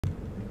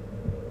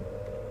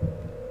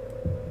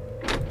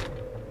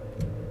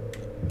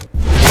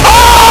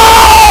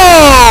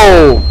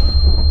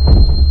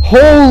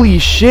Holy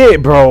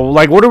shit, bro.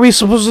 Like, what are we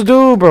supposed to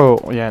do, bro?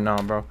 Yeah, no,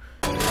 bro.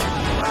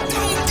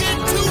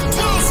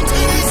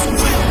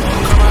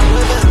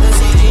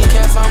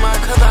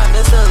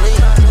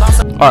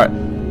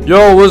 Alright.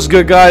 Yo, what's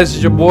good, guys?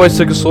 It's your boy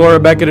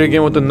Sikasaur back at it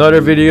again with another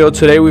video.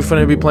 Today we're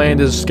finna be playing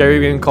this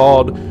scary game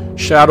called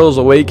Shadows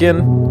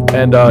Awaken.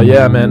 And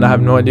yeah, man, I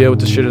have no idea what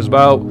this shit is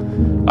about.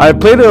 I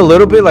played it a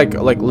little bit, like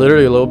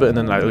literally a little bit, and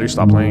then I literally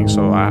stopped playing,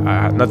 so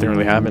nothing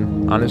really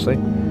happened, honestly.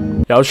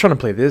 Yeah, I was trying to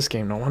play this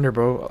game, no wonder,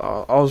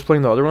 bro. I was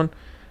playing the other one,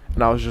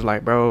 and I was just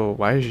like, bro,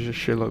 why does this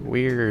shit look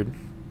weird?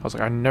 I was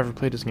like, I never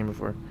played this game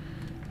before.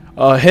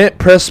 Hit,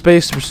 press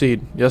space to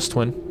proceed. Yes,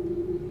 twin.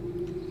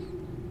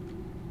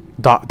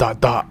 Dot,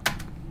 dot, dot.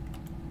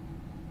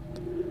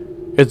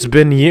 It's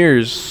been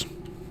years.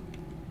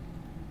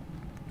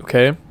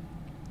 Okay.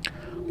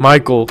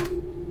 Michael.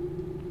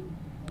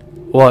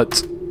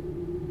 What?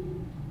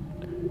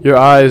 Your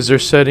eyes are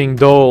getting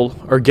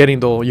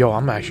dull. Yo,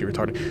 I'm actually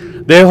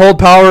retarded. They hold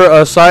power,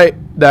 a sight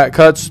that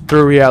cuts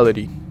through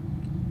reality.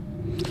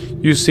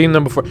 You've seen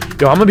them before.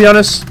 Yo, I'm gonna be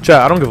honest. Chat,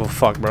 I don't give a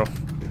fuck, bro.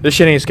 This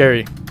shit ain't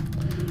scary.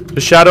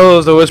 The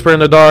shadows, the whisper in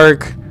the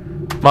dark.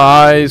 My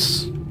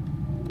eyes.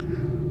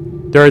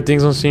 There are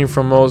things unseen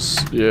from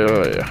most.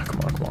 Yeah. Come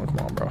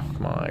on, bro.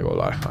 Come on, I ain't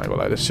gonna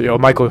lie. This shit. Yo,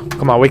 Michael,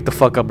 come on, wake the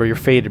fuck up, bro. You're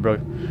faded, bro.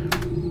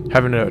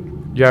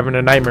 You're having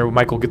a nightmare,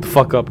 Michael. Get the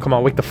fuck up. Come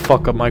on, wake the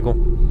fuck up, Michael.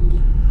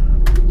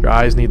 Your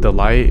eyes need the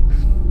light.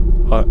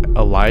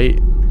 A light.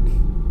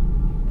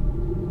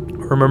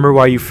 Remember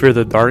why you fear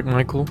the dark,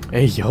 Michael?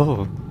 Hey,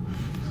 yo.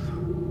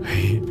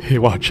 Hey,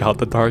 watch out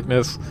the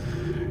darkness.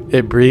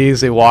 It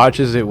breathes, it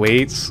watches, it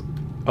waits.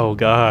 Oh,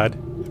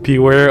 God.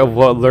 Beware of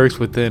what lurks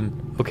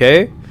within.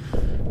 Okay?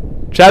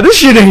 Chad, this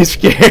shit ain't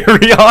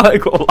scary. I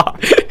ain't gonna lie.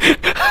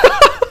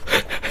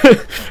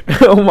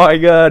 Oh, my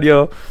God,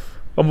 yo.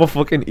 I'm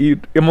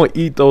gonna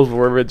eat those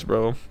words,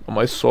 bro. On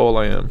my soul,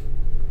 I am.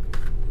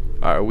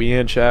 Alright, we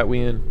in, chat,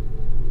 we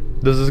in.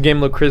 Does this game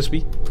look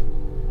crispy?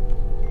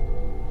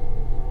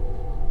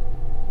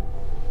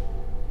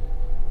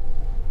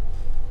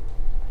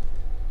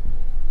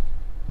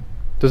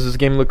 Does this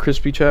game look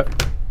crispy,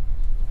 chat?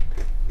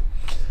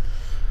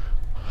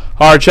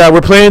 Alright, chat,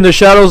 we're playing the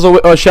Shadows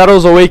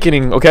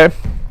Awakening, okay?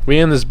 We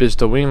in this bitch,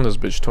 though. We in this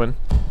bitch, twin.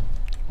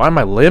 Why am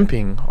I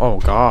limping? Oh,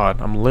 God,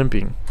 I'm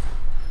limping.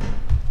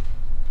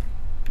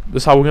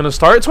 This how we're gonna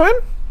start, twin?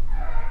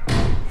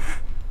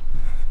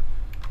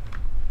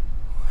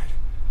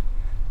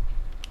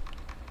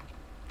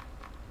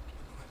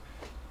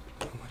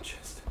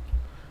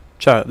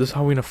 Chat, this is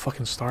how we gonna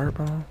fucking start,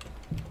 bro?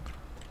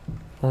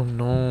 Oh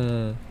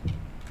no.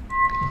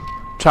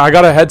 Chat, I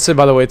got a headset,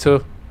 by the way,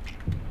 too.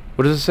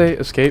 What does it say?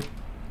 Escape.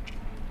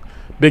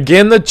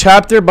 Begin the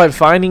chapter by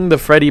finding the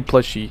Freddy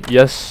plushie.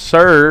 Yes,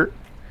 sir.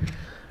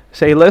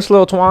 Say less,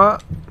 little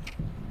twat.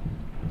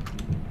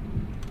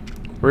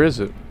 Where is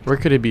it? Where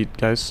could it be,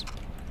 guys?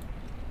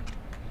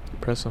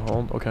 Press and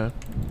hold. Okay.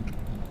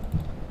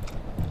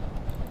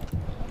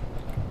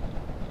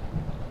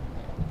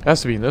 It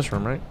has to be in this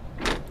room, right?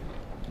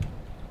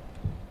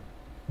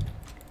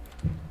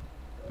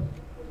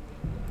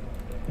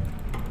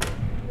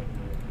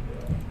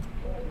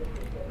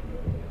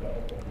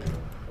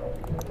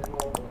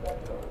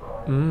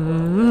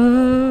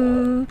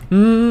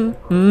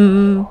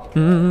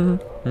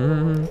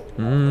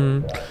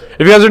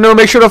 If you guys are new,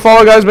 make sure to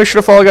follow, guys. Make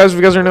sure to follow, guys. If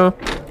you guys are new,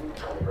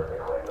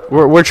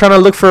 we're trying to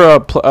look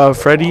for a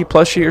Freddy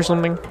plushie or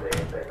something.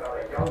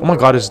 Oh my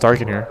God, it's dark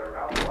in here.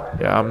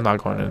 Yeah, I'm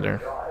not going in there.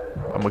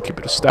 I'm gonna keep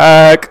it a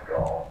stack.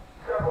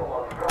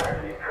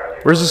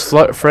 Where's this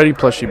Freddy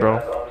plushie,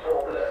 bro?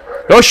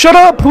 Yo, shut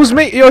up! Who's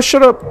me? Yo,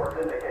 shut up!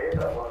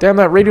 Damn,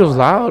 that radio's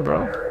loud,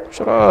 bro.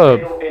 Shut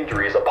up.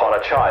 Injuries upon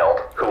a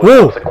child who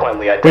was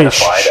subsequently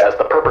identified as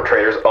the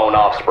perpetrator's own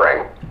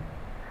offspring.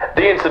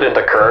 The incident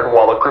occurred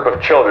while a group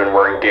of children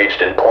were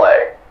engaged in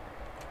play.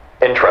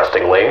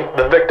 Interestingly,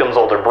 the victim's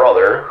older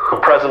brother, who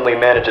presently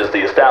manages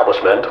the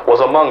establishment,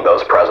 was among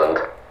those present.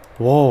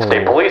 Whoa.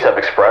 State police have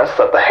expressed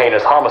that the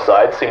heinous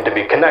homicide seemed to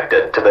be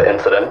connected to the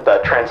incident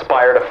that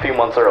transpired a few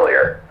months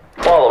earlier.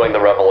 Following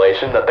the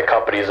revelation that the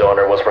company's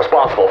owner was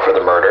responsible for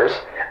the murders,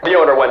 the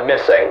owner went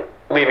missing,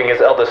 leaving his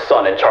eldest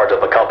son in charge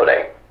of the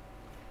company.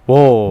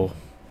 Whoa.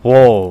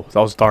 Whoa. That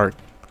was dark.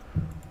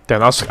 Damn,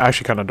 that was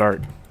actually kind of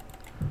dark.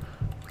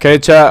 Okay,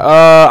 chat.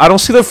 I don't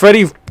see the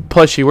Freddy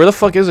plushie. Where the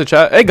fuck is it,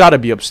 chat? It gotta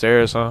be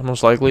upstairs, huh?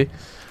 Most likely.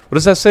 What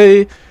does that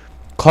say?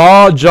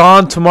 Call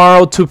John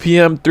tomorrow, 2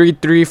 p.m.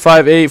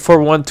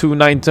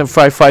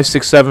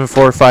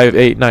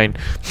 3358-412-910-5567-4589.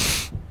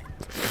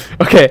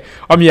 Okay,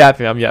 I'm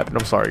yapping.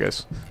 I'm sorry,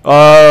 guys.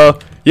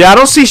 Yeah, I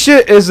don't see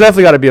shit. It's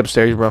definitely gotta be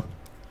upstairs, bro.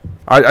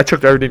 I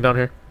checked everything down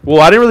here.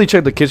 Well, I didn't really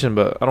check the kitchen,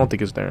 but I don't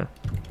think it's there.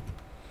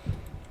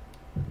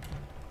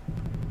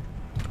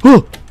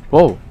 Whoa.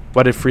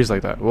 Why did it freeze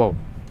like that? Whoa.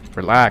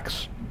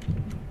 Relax.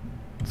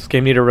 This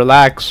game need to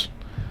relax.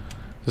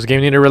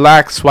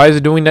 Why is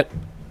it doing that?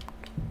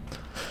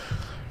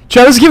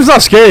 Chat, this game's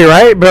not scary,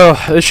 right, bro?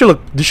 This should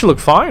look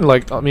fine.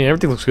 Like, I mean,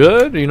 everything looks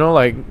good. You know,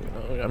 like,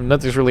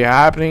 nothing's really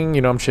happening. You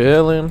know, I'm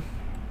chilling.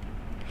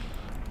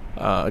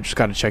 Just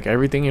gotta check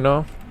everything, you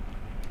know.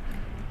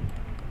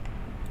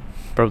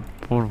 Bro,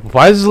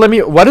 why does it let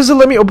me? Why does it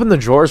let me open the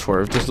drawers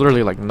for? If there's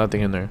literally like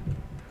nothing in there.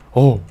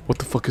 Oh, what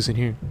the fuck is in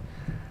here?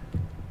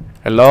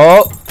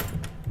 Hello?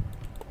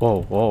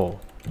 Whoa, whoa.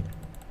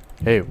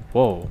 Hey,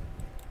 whoa.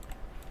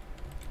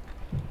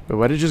 Wait,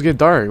 why did it just get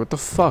dark? What the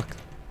fuck?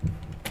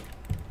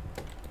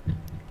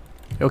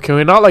 Yo, can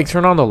we not like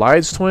turn on the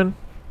lights, twin?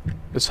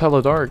 It's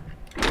hella dark.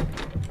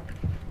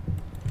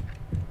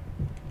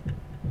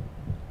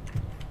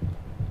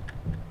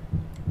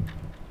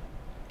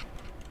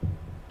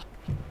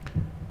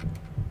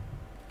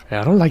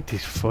 Yeah, I don't like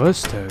these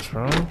footsteps,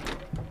 bro.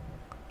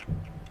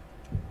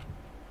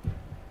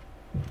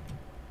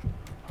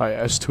 Oh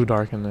yeah, it's too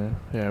dark in there.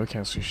 Yeah, we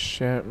can't see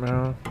shit,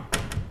 man.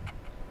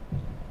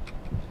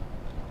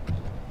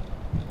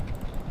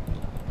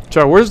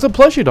 Chat, where's the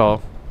plushie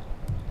doll?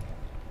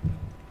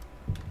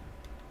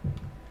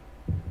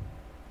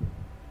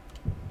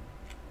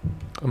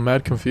 I'm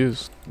mad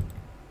confused.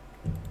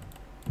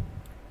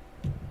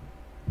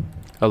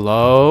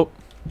 Hello?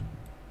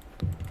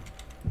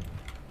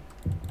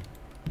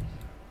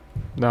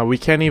 Now we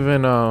can't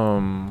even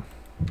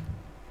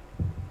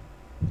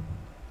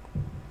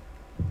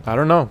I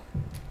don't know.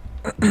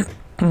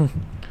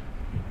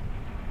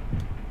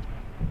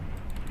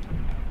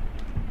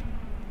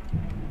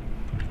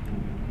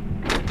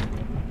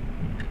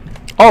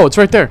 Oh, it's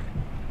right there.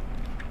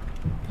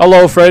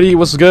 Hello, Freddy.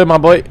 What's good, my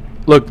boy?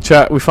 Look,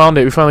 chat. We found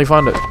it. We finally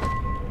found it.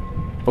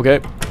 Okay.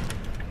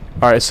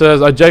 All right. It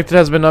says objective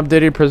has been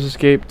updated. Press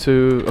escape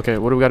to. Okay.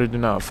 What do we got to do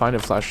now? Find a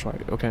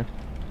flashlight. Okay.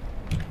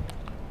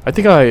 I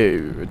think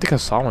I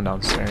saw one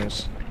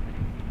downstairs.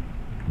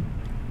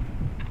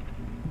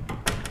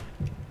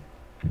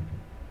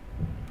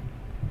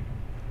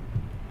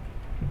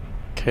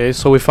 Okay,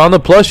 so we found the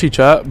plushie,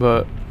 chat,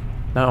 but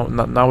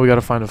now we gotta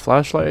find a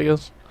flashlight, I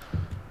guess.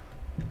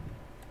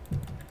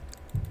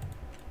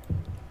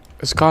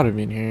 It's gotta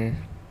be in here.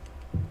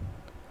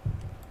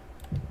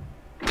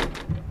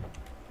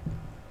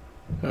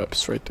 Yep,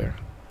 it's right there.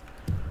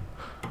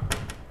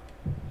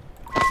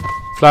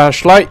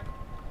 Flashlight.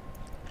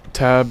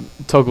 Tab,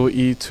 toggle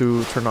E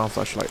to turn on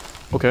flashlight.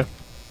 Okay.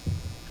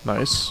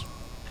 Nice.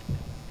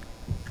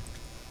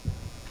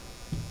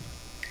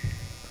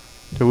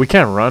 Dude, we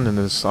can't run in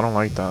this. I don't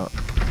like that.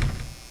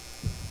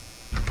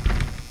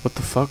 What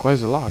the fuck? Why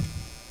is it locked?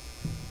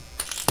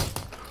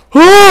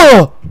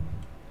 Oh!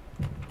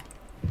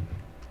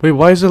 Wait,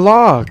 why is it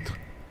locked?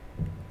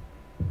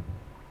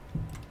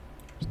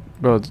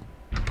 Bro,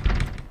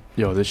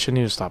 yo, this shit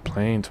need to stop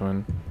playing,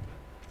 twin.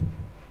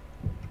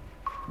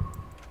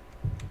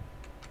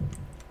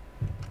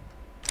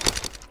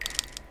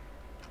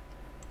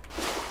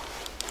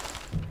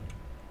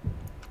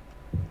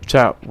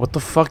 Chat, what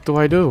the fuck do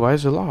I do? Why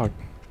is it locked?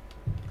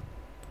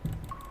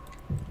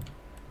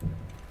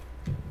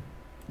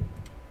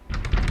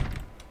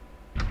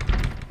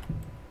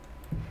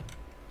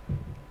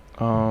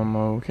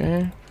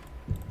 Okay.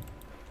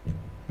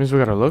 Means we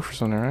gotta look for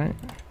something, right?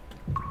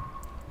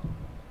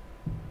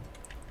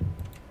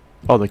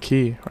 Oh, the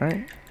key,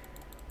 right?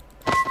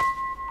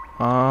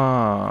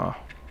 Ah.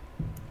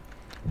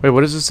 Wait,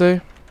 what does it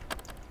say?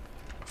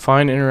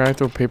 Find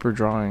interactive paper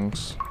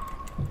drawings.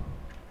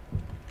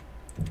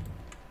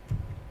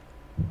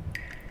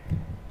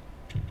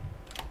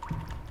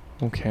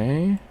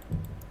 Okay.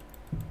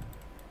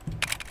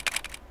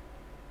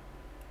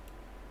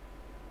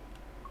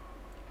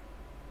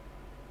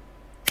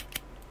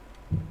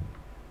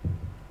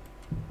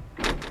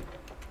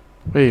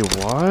 Wait,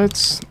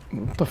 what?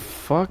 What the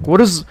fuck?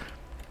 What is...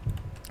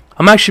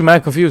 I'm actually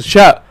mad confused.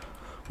 Chat,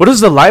 what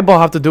does the light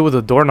bulb have to do with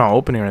the door not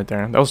opening right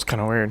there? That was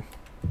kind of weird.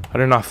 I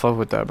did not fuck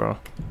with that, bro.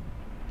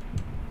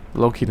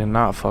 Loki did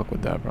not fuck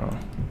with that, bro.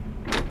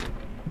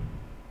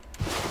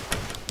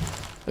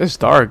 It's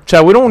dark.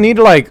 Chat, we don't need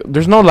like...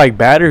 There's no like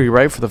battery,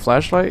 right, for the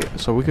flashlight?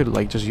 So we could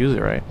like just use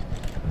it, right?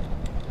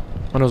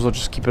 Might as well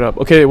just keep it up.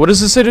 Okay, what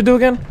does this say to do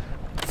again?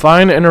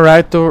 Find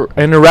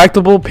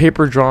interactable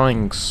paper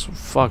drawings.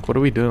 Fuck, what do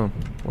we do?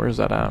 Where is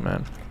that at,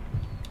 man?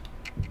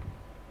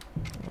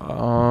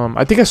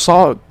 I think I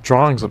saw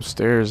drawings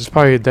upstairs. It's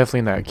probably definitely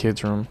in that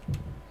kid's room.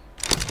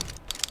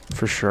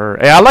 For sure.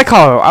 Hey, I like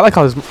how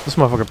this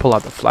motherfucker pull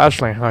out the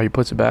flashlight, how he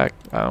puts it back.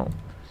 Oh,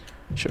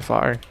 shit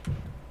fire.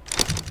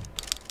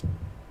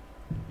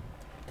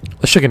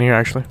 Let's check in here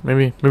actually.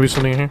 Maybe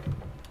something in here.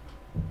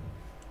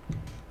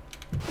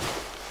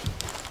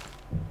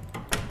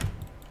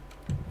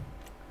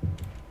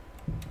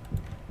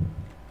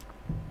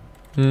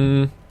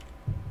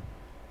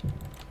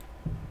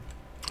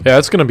 Yeah,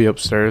 it's gonna be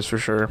upstairs for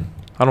sure.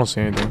 I don't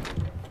see anything.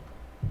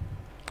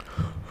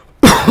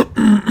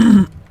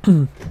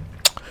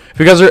 If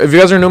you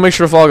guys are new, make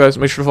sure to follow, guys.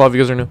 Make sure to follow if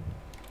you guys are new.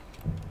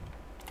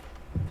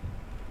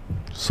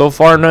 So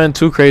far, nothing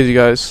too crazy,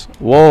 guys.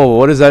 Whoa,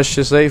 what does that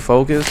shit say?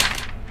 Focus.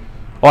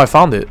 Oh, I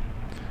found it.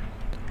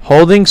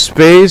 Holding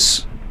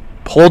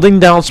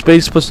down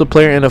space puts the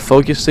player in a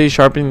focus state,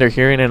 sharpening their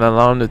hearing and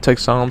allowing them to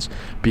detect sounds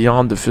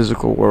beyond the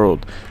physical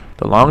world.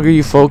 The longer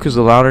you focus,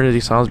 the louder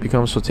these sounds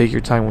become, so take your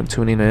time when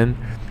tuning in.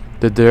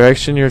 The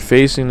direction you're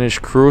facing is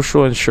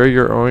crucial. Ensure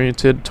you're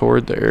oriented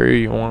toward the area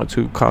you want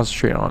to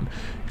concentrate on.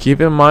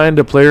 Keep in mind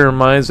the player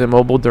remains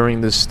immobile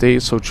during this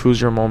state, so choose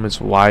your moments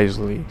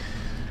wisely.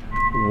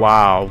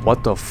 Wow,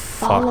 what the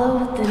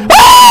fuck?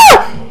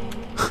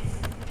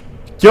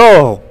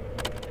 Yo!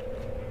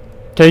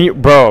 Can you,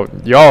 bro?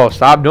 Yo,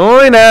 stop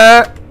doing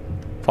that!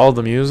 Follow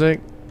the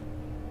music.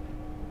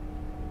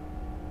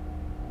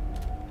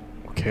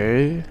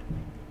 Okay.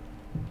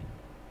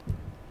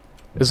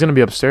 It's gonna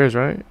be upstairs,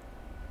 right?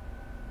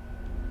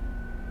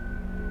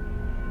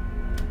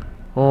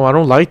 Oh, I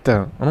don't like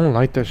that. I don't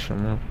like that shit,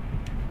 man.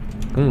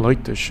 I don't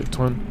like this shit,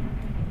 twin.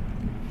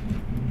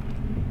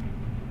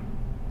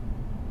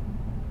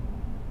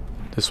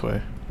 This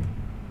way.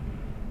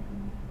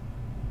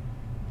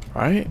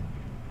 Right?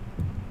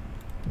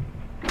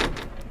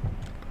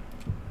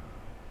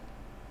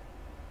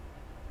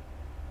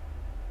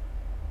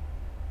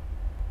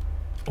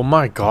 Oh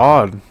my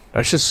god.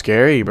 That's just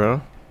scary,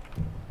 bro.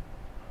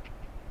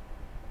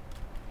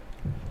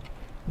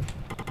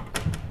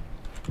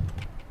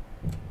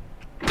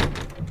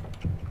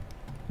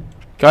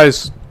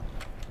 Guys.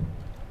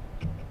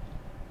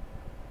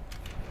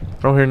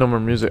 I don't hear no more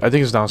music. I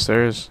think it's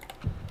downstairs.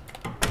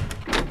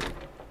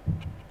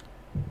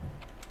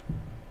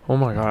 Oh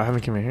my god, I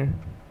haven't come in here.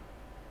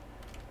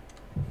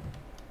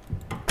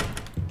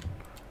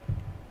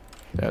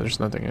 Yeah, there's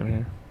nothing in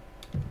here.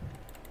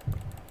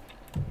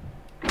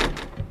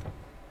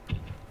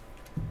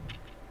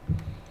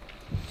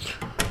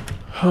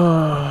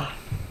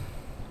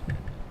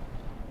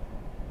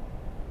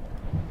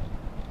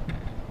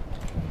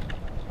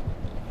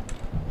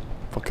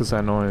 Fuck is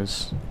that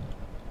noise?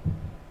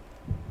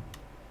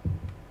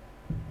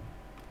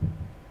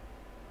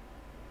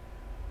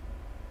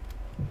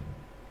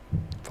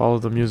 Follow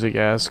the music.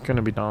 Yeah, it's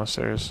gonna be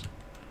downstairs.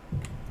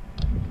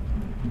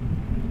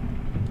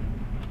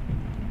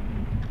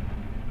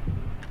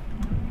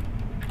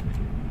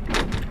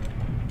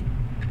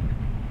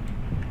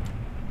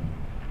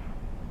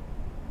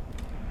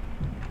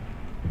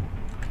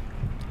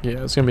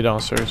 Yeah, it's gonna be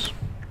downstairs.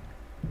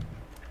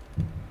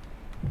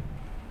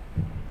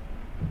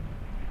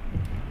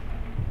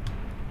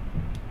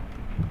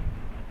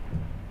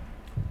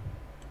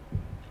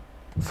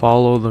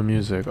 Follow the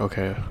music.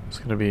 Okay, it's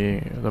gonna be.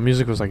 The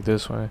music was like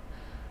this way.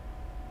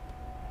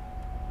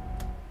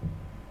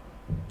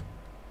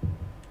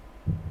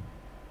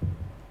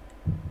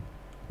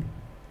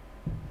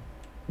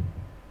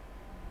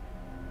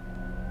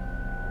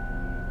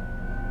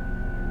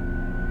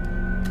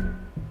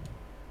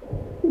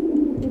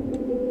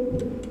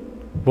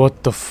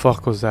 What the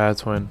fuck was that,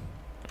 twin?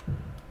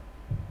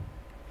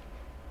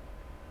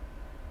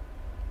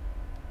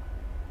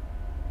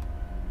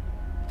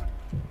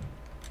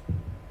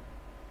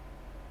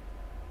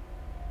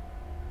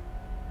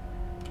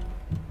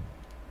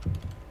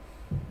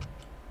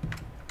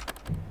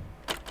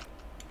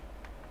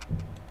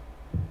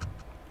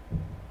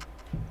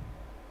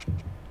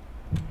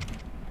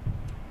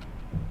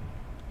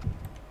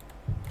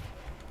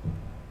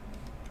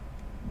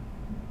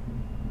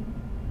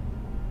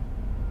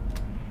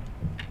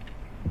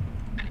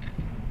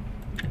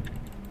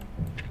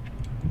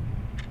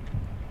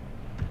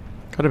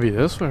 Gotta be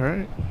this way,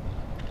 right?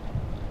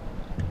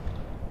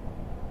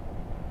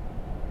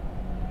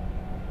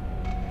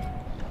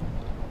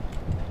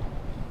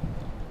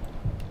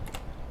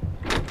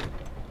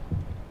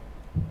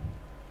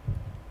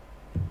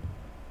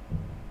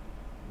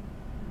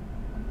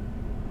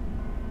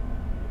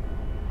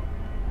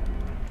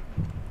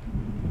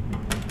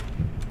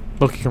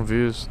 Looking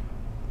confused.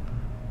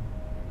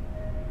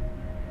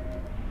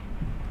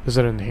 Is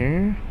it in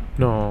here?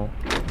 No.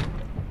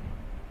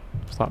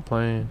 Stop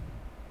playing.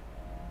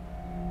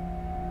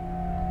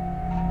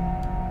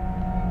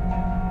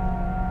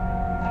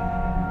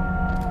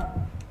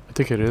 I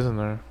think it is in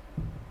there.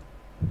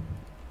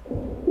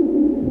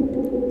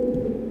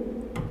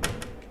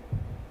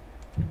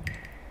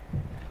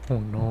 Oh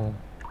no.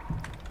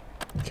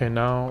 Okay,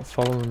 now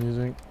follow the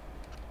music.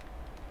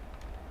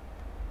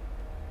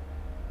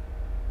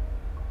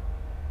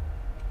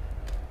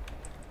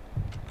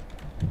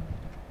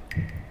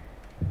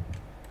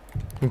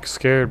 I'm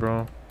scared,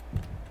 bro.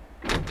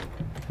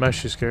 I'm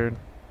actually scared.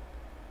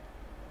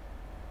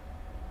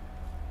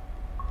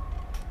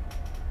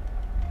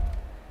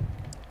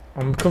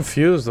 I'm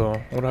confused though.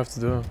 What do I have to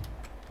do?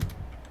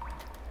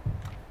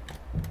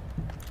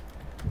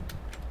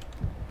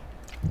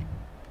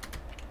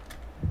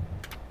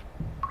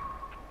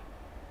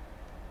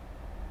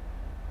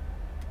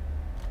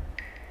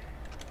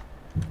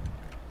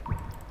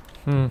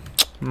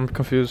 I'm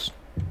confused.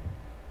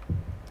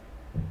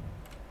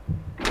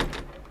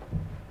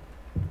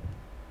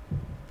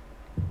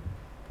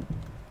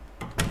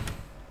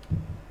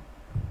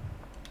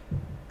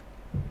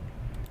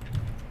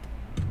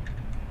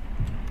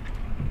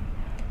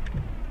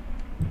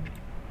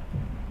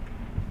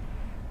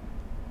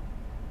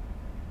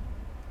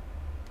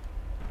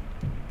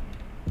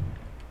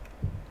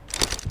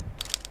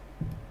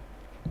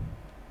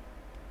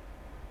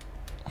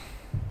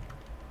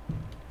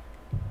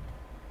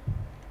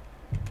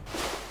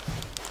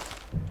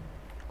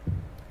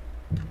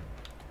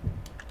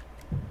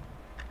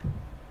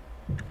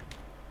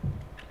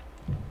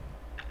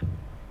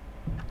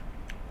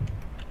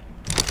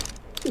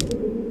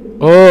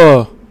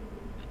 Oh.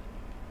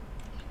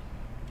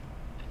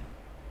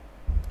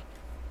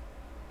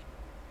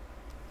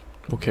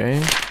 Okay.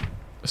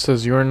 It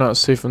says you are not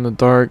safe in the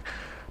dark.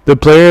 The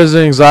player's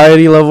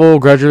anxiety level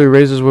gradually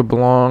raises with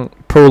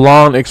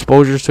prolonged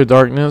exposures to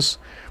darkness,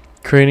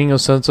 creating a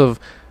sense of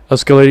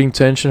escalating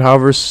tension.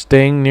 However,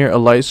 staying near a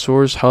light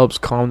source helps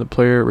calm the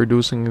player,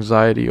 reducing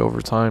anxiety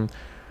over time.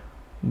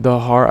 The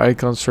heart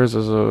icon serves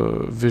as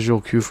a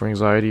visual cue for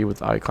anxiety, with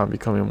the icon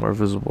becoming more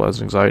visible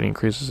as anxiety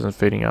increases and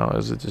fading out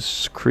as it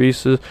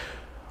decreases,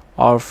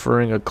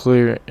 offering a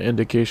clear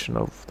indication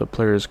of the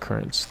player's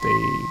current state.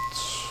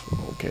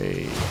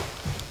 Okay.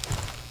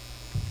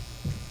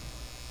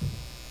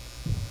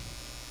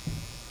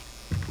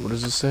 What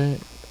does it say?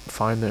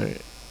 Find the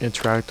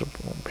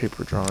interactable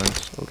paper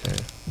drawings. Okay.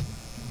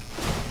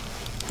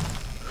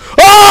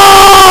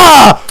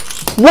 Ah!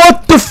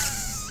 What the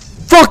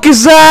fuck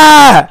is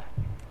that?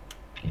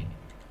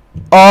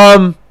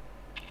 I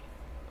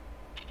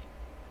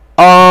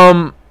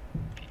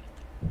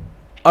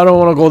don't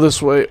want to go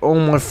this way. Oh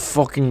my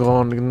fucking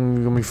god. You're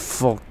gonna be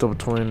fucked up,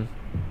 twin.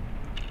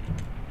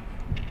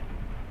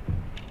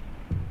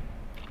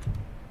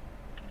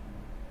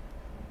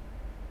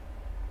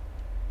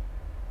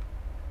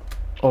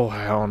 Oh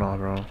hell no,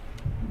 bro.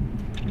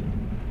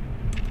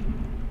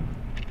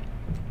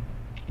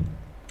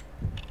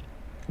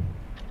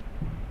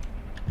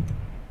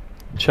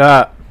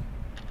 Chat.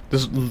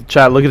 This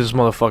chat, look at this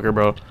motherfucker,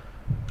 bro.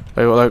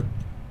 Like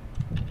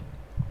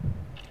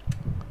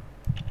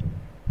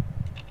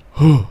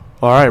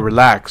alright,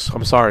 relax.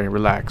 I'm sorry,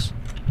 relax.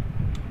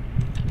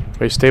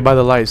 Wait, stay by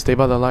the light, stay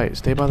by the light,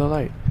 stay by the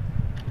light.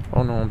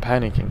 Oh no, I'm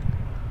panicking.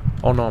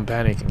 Oh no, I'm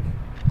panicking.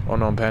 Oh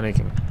no, I'm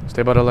panicking.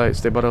 Stay by the light,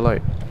 stay by the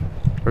light.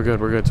 We're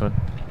good, twin.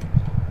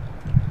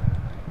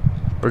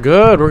 We're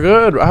good.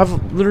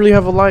 Literally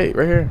have a light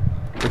right here.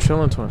 We're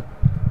chilling, twin.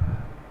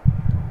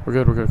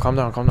 We're good. Calm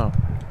down.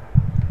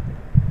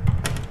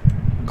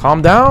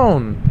 Calm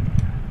down.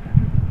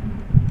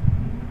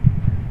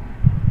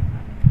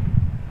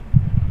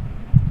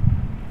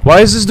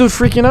 Why is this dude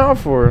freaking out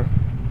for?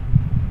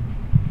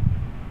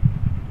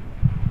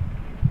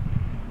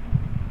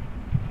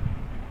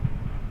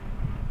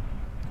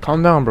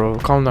 Calm down, bro.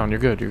 Calm down. You're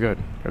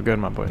good,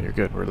 my boy. You're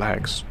good.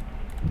 Relax.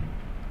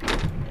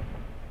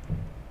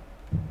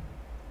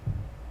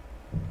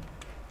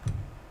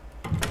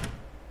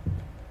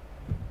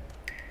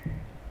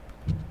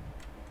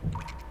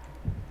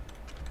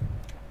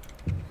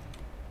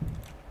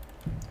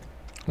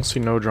 I see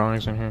no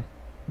drawings in here.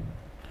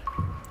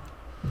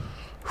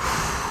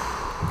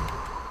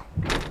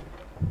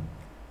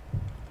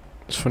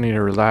 This fool need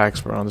to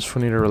relax, bro. This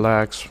fool need to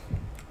relax.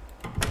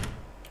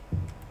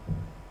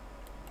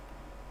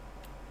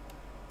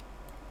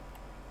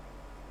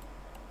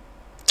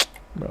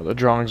 Bro, the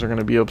drawings are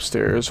gonna be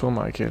upstairs. Who am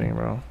I kidding,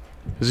 bro?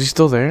 Is he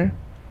still there?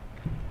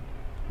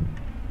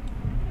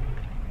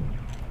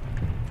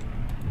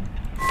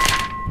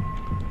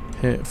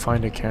 Hit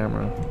find a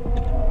camera.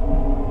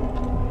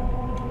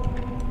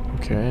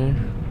 Okay.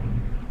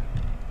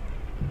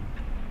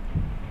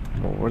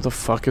 Well, where the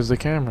fuck is the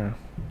camera?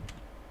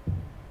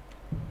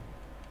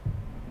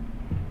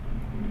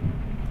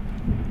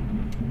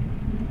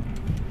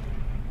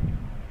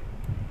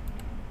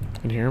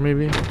 In here,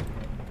 maybe?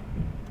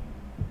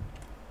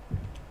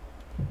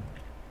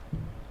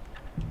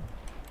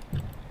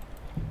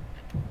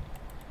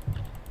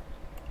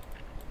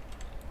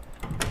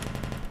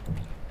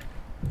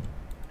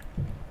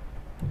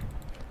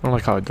 I don't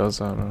like how it does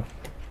that, though.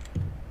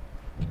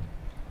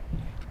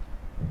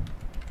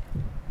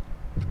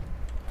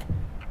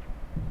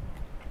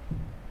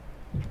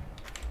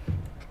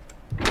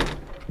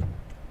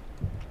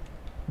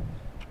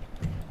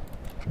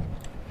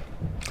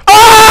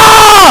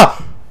 Ah!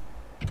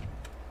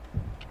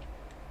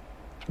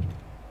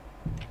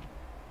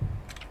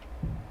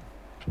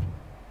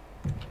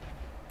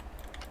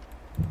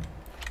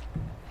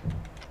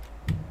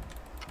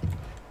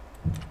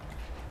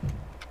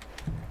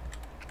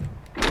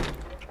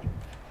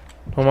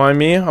 Don't mind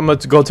me. I'm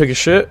about to go take a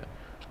shit.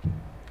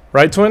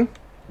 Right, twin?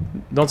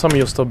 Don't tell me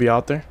you'll still be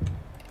out there.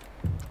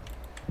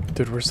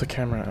 Dude, where's the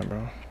camera at,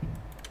 bro?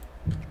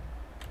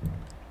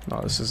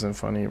 No, this isn't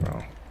funny,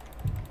 bro.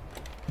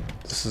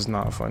 This is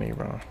not funny,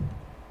 bro.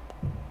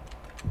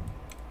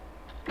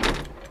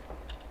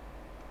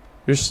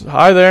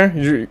 Hi there.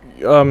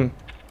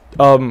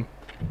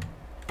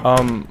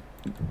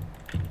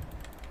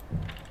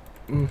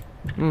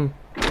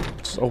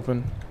 Just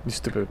open. You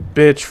stupid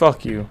bitch.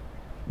 Fuck you.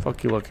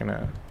 Fuck you looking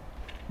at.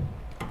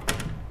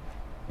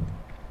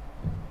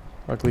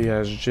 Ugly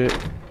ass shit.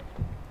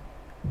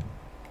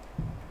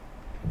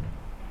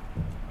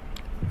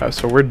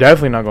 So we're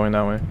definitely not going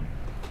that way.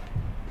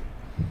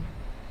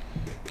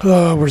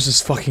 Where's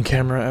this fucking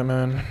camera at,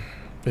 man?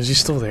 Is he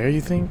still there,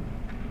 you think?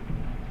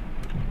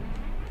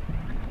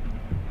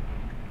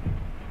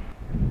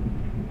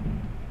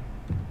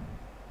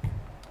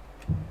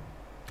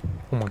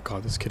 Oh my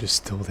god, this kid is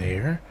still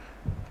there?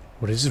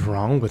 What is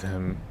wrong with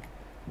him?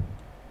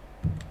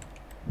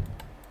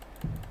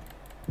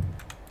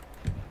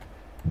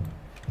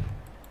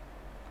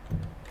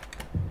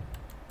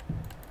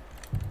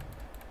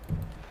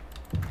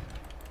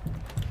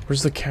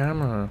 Where's the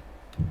camera?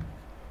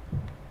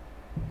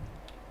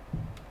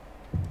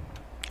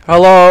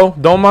 Hello,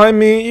 don't mind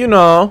me, you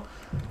know.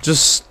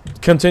 Just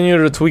continue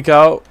to tweak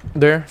out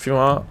there if you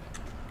want.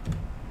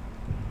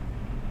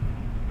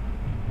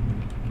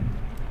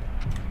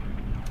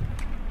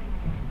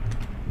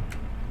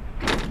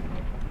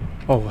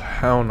 Oh,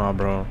 hell no,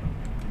 bro.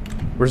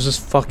 Where's this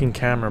fucking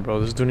camera, bro?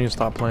 This dude needs to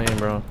stop playing,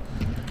 bro.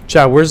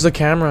 Chat, where's the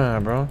camera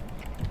at, bro?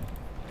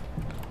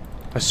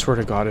 I swear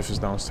to God if it's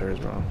downstairs,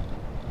 bro.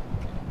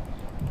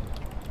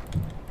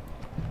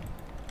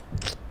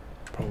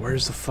 Bro,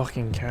 where's the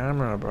fucking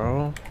camera,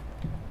 bro?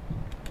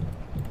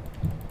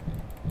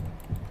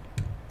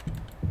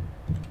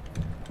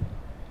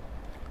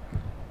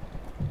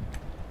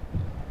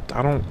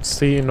 I don't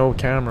see no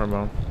camera,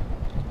 bro.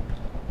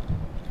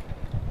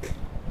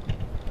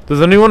 Does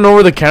anyone know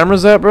where the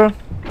camera's at, bro?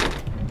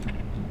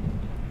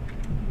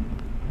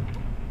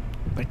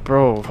 Like,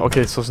 bro.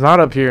 Okay, so it's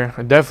not up here.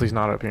 It definitely is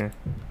not up here.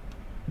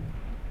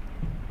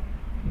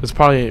 It's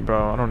probably,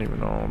 bro. I don't even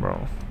know,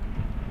 bro.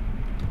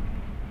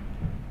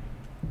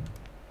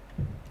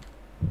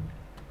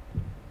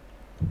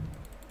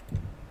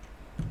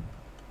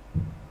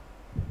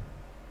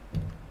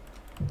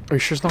 Are you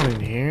sure it's not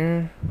in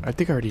here? I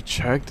think I already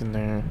checked in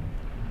there.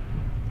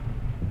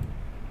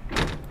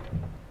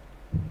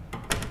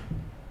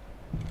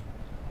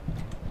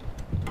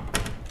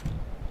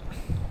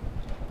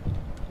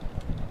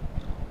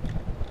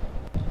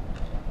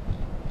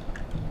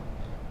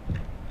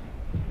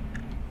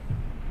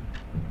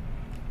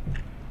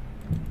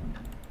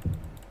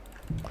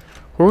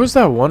 Where was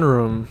that one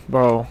room,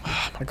 bro?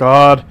 Oh my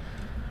God.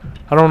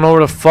 I don't know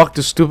where the fuck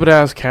the stupid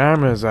ass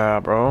camera is at,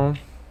 bro.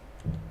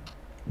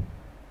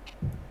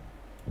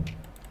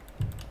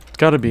 It's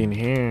gotta be in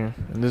here.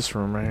 In this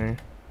room right here.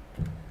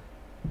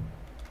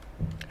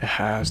 It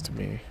has to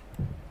be.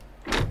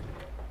 Yeah,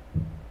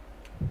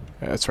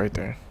 it's right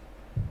there.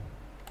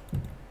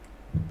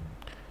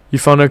 You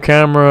found a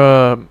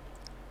camera.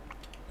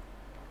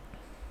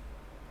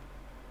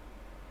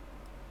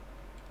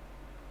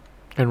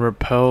 And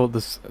repel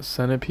the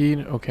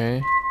centipede?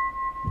 Okay.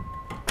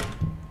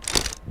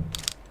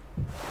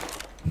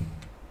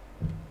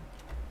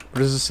 What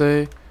does it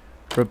say?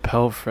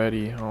 Repel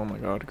Freddy. Oh my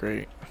God,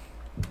 great.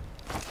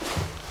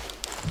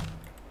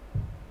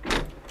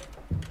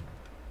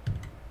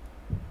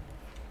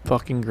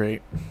 Fucking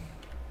great.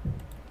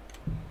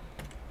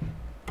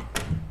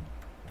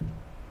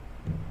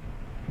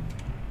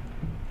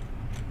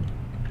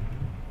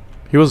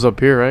 He was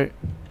up here, right?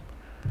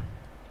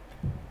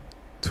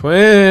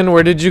 Twin,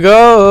 where did you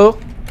go?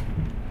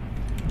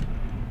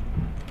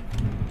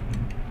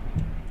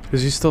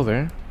 Is he still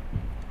there?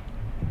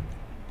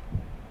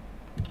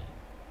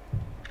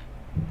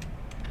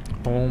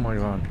 Oh my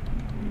God.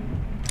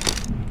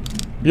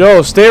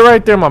 Yo, stay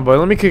right there, my boy.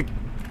 Let me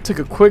take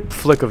a quick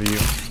flick of you.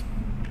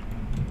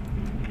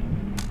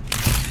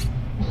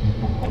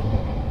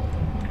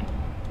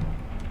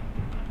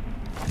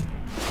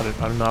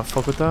 I do not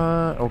fuck with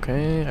that.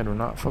 Okay, I do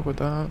not fuck with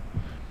that.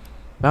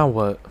 Now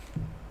what?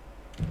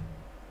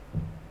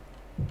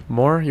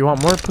 More? You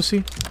want more,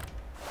 pussy?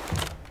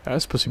 Yeah,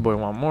 this pussy boy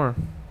want more.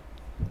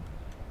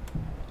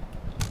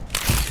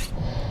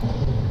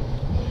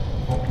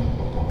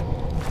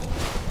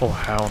 Oh,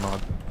 hell no.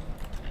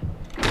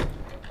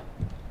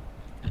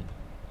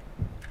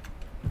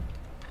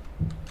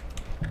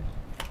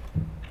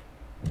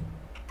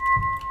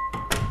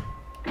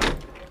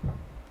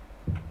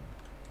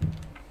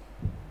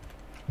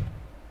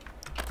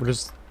 We're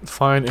just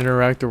find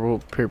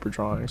interactable paper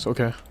drawings.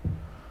 Okay.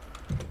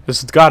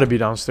 This has got to be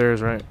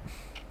downstairs, right?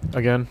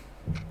 Again.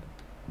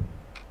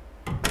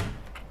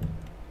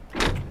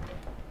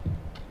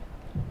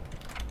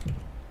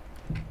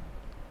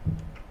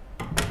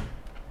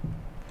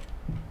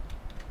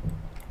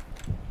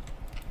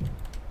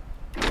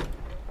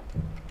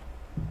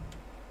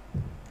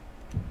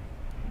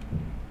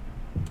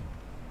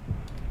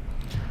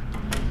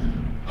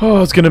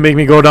 Oh, it's gonna make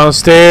me go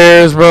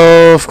downstairs,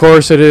 bro. Of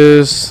course it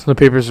is. The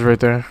papers are right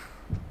there.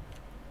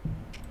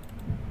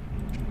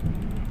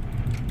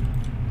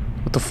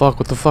 What the fuck?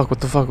 What the fuck? What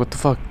the fuck? What the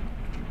fuck?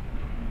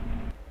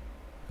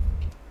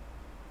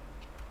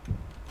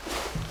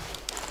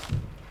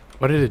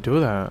 Why did it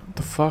do that? What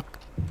the fuck?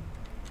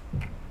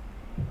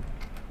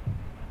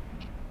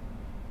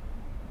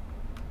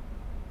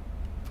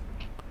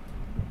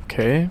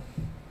 Okay.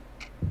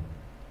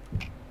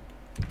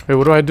 Wait,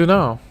 what do I do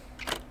now?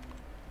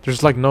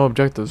 There's like no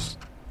objectives.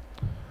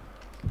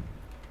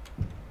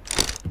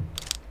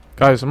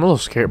 Guys, I'm a little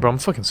scared, bro. I'm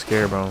fucking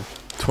scared, bro.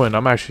 Twin,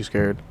 I'm actually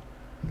scared.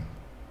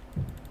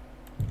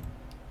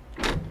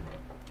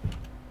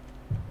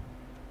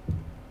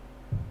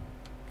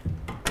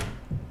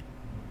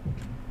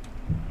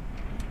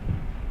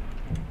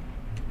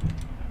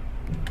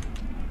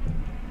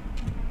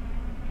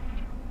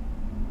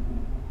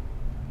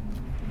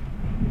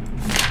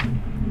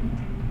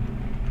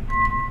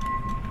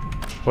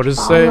 What does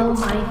it say? Follow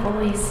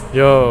my voice.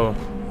 Yo.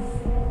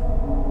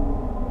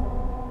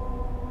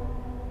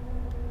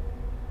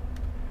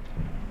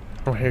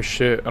 Oh, hear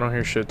shit. I don't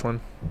hear shit, twin.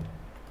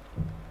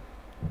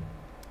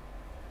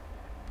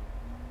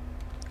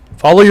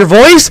 Follow your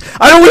voice?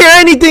 I don't hear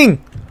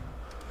anything!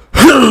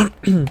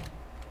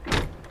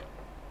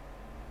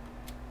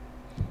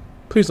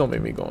 Please don't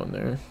make me go in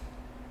there.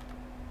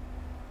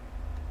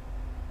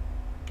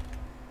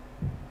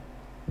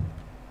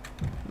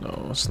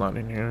 No, it's not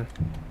in here.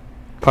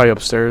 Probably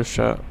upstairs,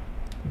 chat.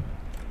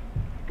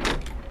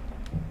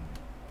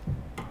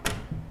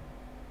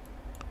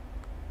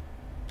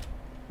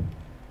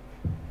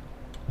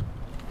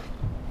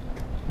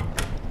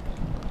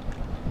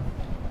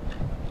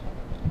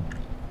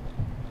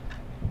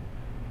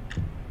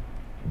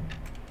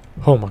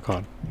 Oh my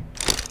god.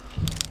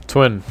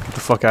 Twin, get the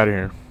fuck out of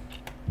here.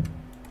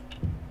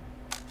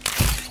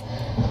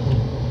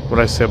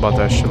 What'd I say about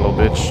that shit, little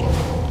bitch?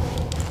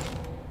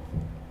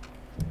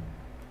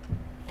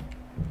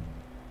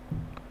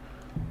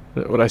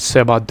 What'd I say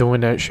about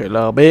doing that shit,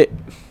 little bit?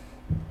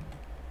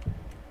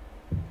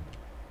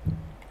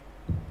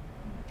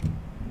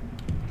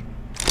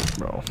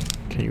 Bro,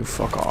 can you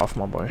fuck off,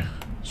 my boy?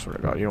 Swear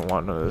to God, you don't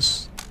want none of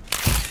this.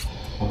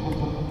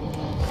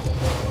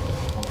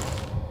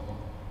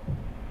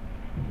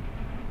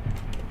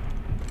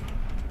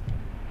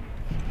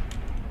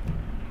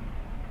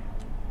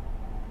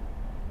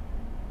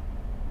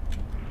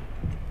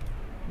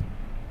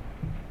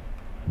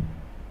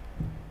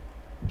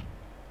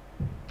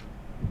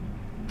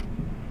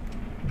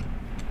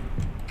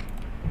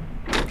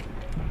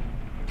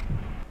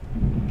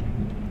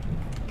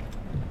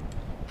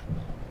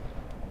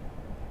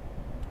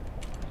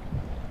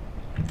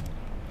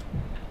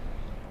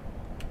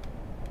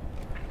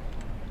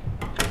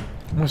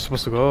 Where am I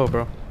supposed to go,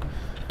 bro?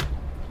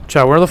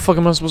 Chat, where the fuck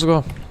am I supposed to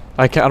go?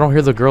 I don't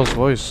hear the girl's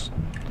voice.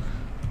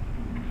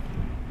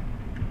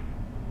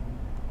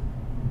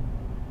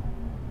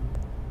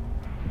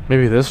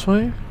 Maybe this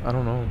way? I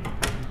don't know.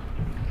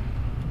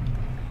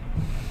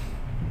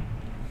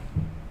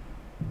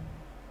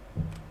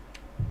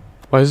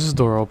 Why is this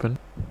door open?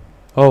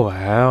 Oh,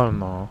 hell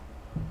no.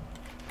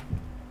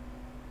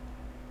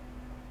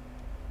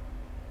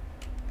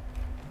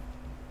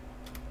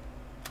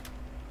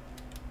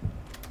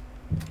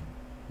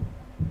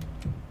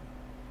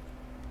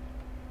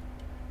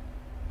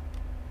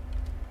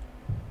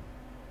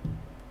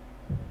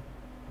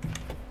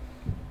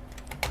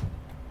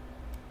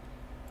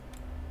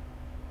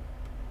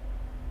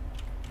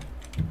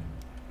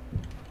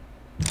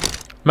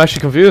 I'm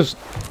actually confused.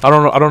 I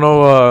don't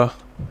know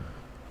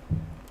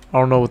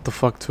what the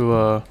fuck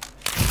to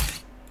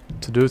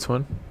do,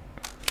 twin.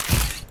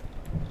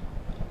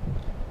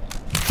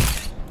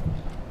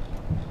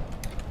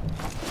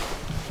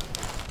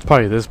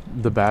 Probably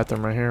the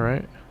bathroom right here,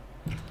 right?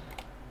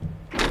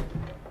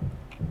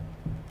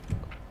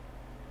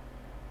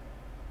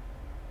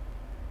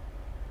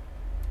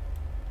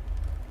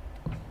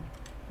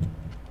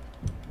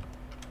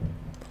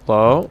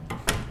 Hello?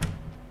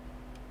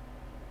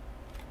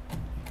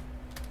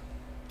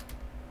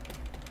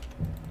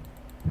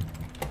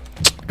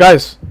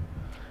 Guys,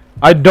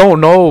 I don't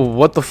know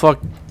what the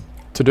fuck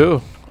to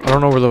do. I don't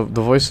know where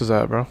the voice is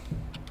at, bro.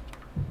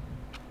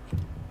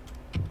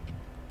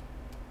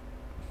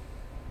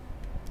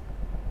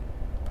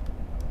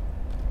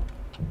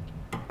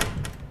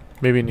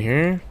 Maybe in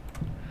here?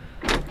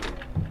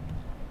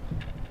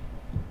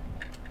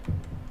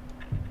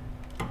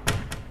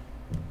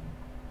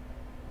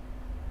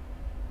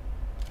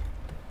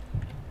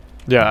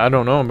 Yeah, I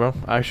don't know, bro.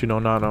 I actually do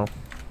not know.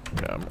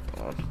 Yeah, I'm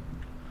on.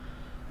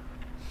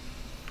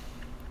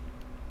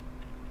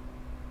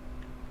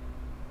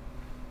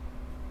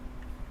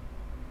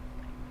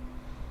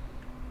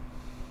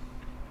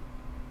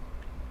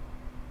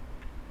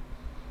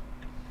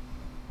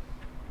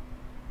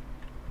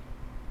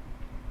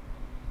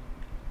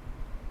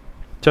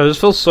 So this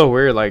feels so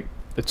weird. Like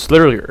it's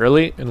literally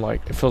early, and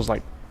like it feels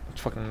like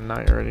it's fucking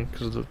night already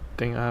because of the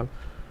thing I have.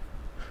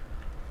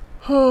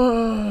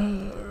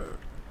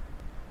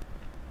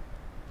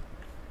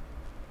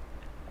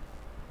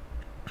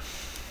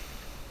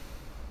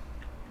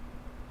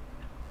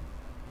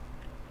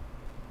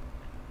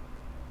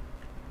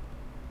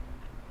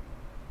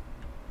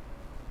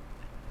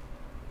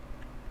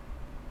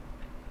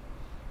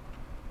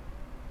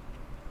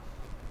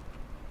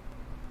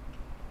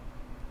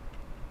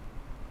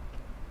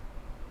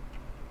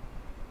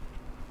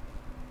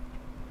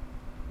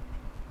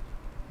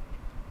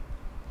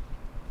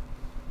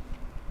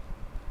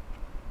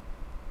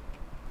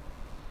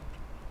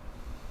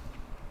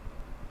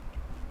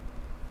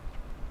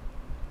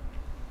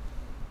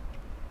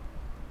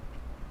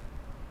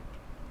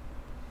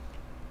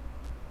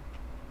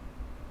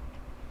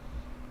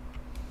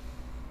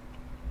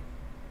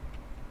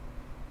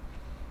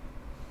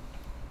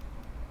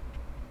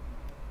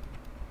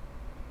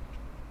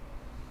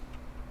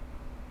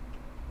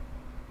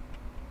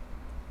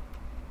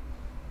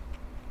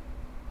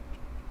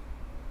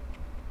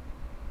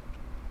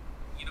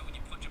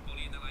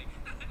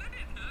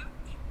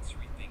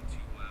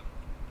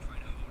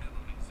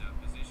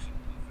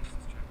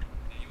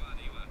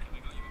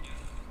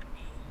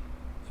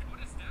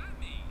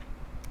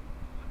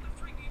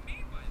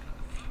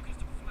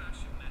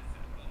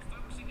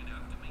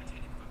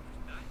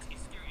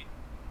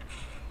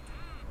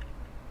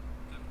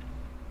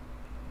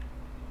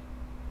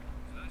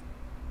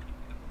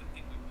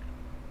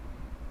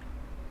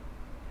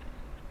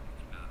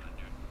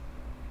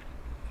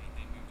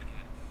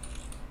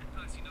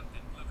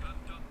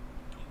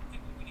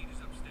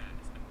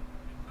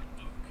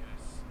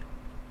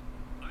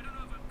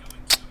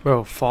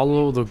 Bro,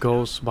 follow the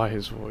ghost by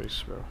his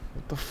voice, bro.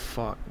 What the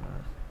fuck,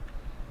 man?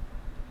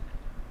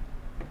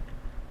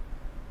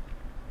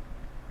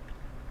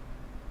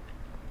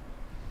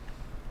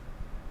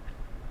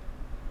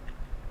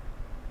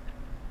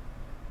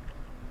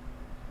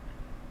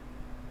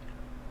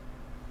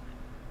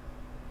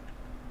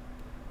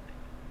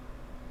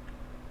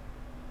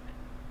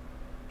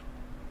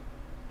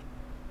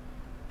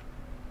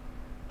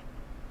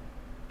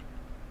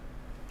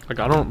 Like,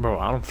 I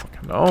don't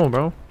fucking know,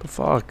 bro. The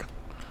fuck?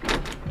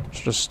 It's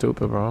just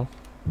stupid, bro.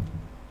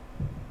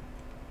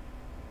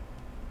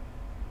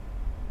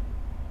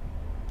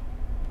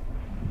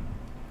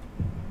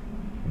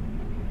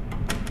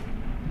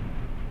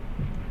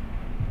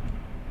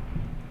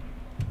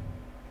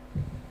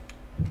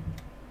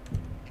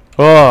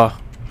 Oh.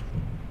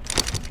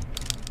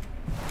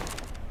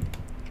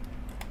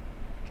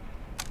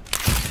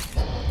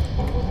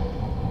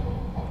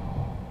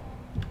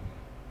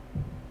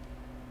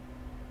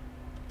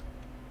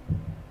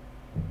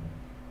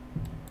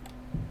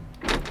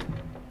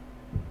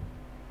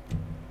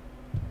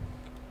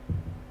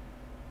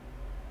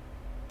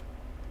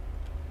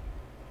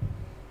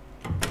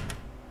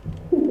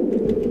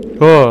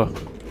 Oh.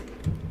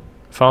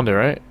 Found it,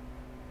 right?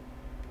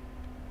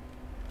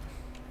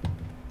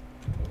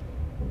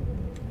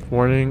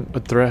 Warning,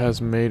 a threat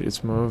has made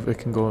its move. It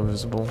can go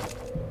invisible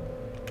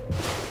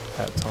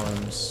at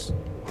times.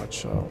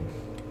 Watch out.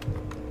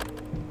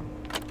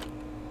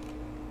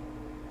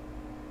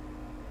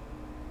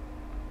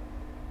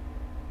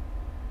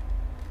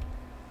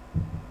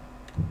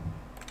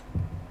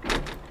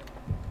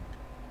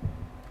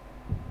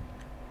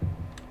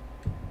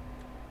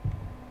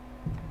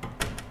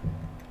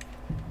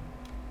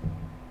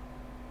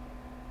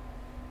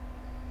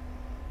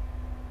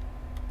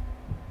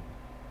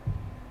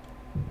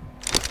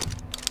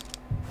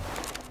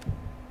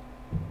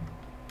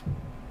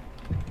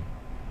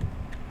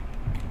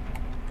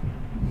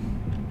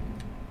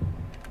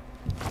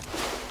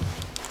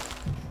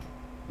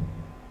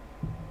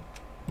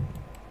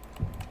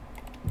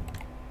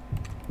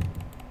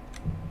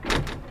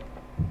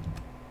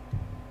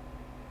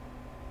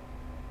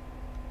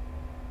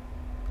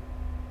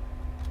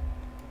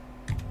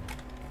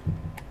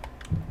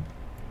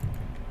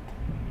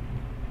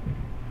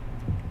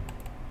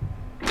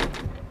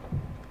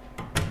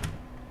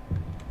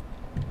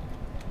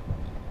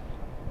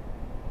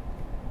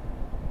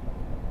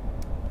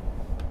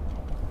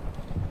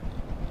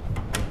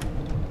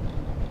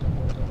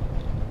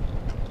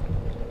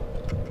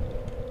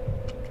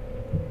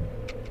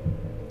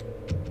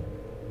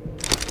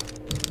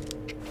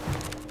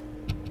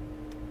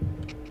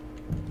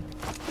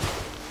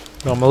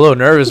 No, I'm a little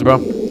nervous, bro.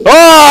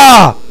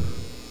 Ah!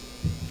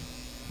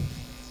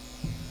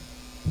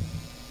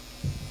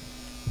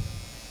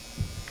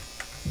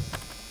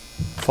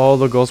 Follow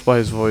the ghost by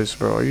his voice,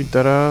 bro. Are you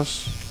dead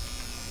ass?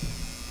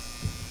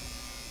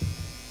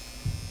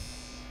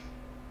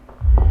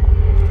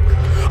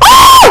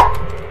 Ah!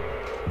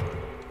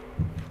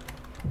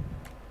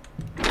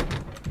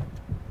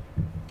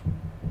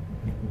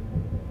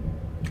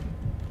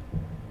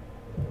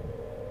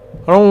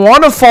 I don't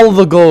want to follow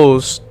the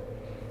ghost.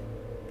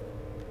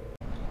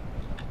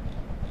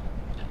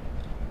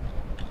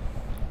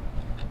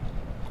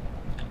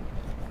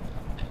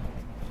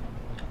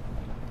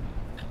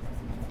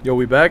 Yo,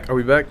 we back? Are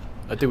we back?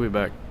 I think we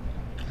back.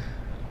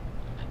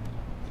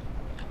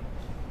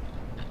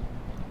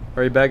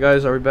 Are we back,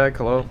 guys? Are we back?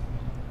 Hello?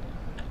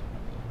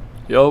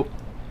 Yo.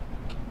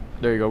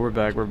 There you go. We're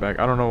back. We're back.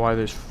 I don't know why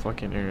this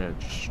fucking internet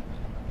just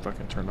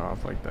fucking turned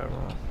off like that,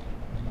 bro.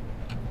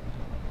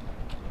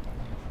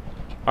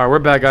 Alright, we're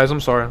back, guys.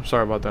 I'm sorry. I'm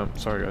sorry about that.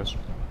 Sorry, guys.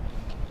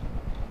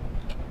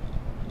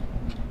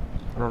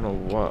 I don't know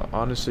what.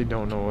 Honestly,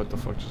 don't know what the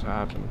fuck just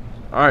happened.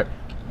 Alright.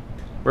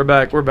 We're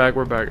back. We're back.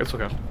 We're back. It's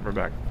okay. We're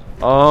back.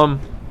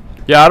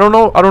 Yeah, I don't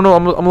know.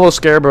 I'm a little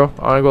scared, bro.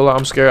 I ain't gonna lie.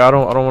 I'm scared. I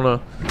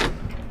don't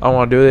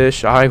wanna do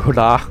this. I ain't gonna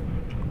lie.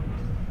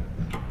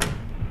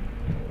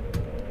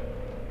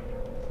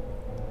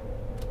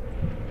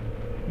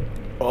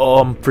 Oh,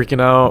 I'm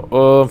freaking out.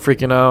 Oh, I'm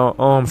freaking out.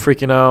 Oh, I'm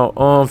freaking out.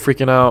 Oh, I'm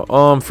freaking out.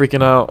 Oh, I'm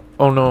freaking out.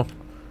 Oh, no.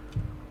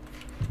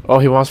 Oh,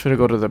 he wants me to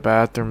go to the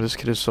bathroom. This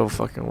kid is so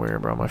fucking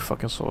weird, bro. My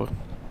fucking soul.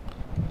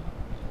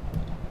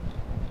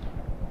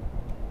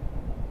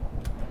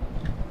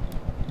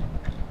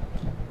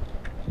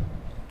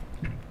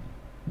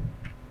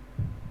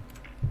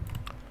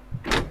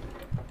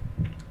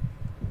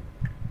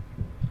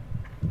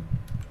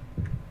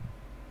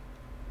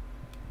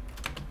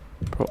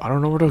 Bro, I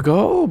don't know where to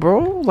go,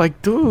 bro.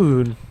 Like,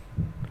 dude.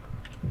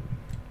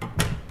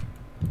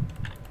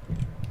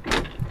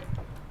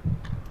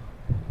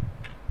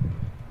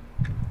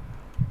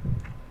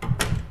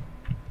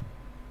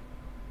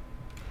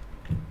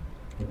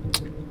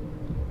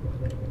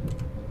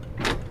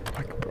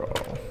 Like, bro.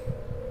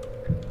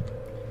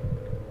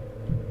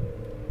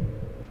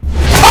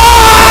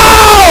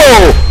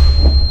 Oh!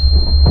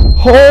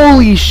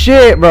 Holy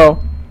shit,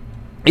 bro.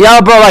 Yeah,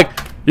 bro, like,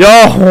 Yo,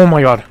 oh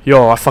my god.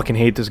 Yo, I fucking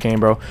hate this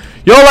game, bro.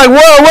 Yo, like,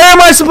 what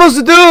am I supposed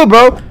to do,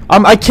 bro?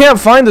 I can't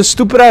find the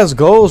stupid ass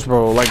goals,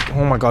 bro. Like,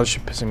 oh my god, this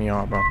shit pissing me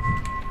off, bro.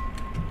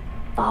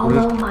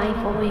 Follow my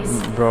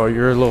voice. Bro,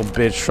 you're a little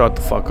bitch. Shut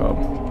the fuck up.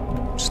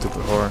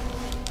 Stupid whore.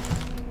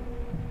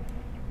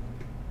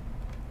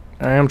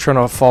 I am trying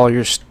to follow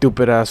your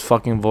stupid ass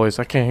fucking voice.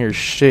 I can't hear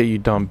shit, you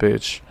dumb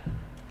bitch.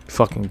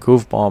 Fucking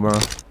goofball, bro.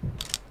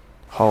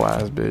 Hoe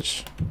ass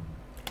bitch.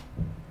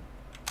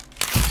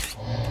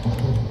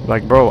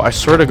 Like, bro, I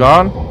swear to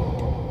God.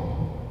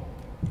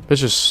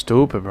 Bitch is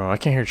stupid, bro. I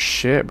can't hear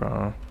shit,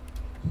 bro.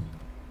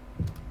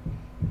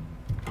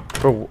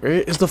 Bro,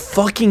 where is the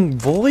fucking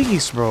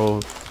voice,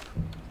 bro?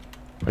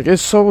 Like,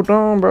 it's so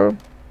dumb, bro.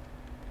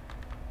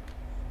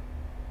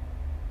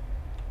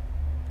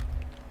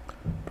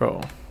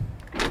 Bro.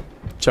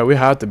 Chat, we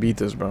have to beat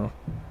this, bro.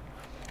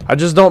 I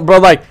just don't, bro,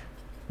 like,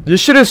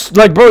 this shit is,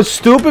 like, bro, it's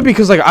stupid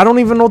because, like, I don't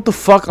even know what the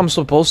fuck I'm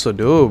supposed to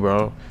do,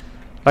 bro.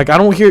 Like, I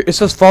don't hear, it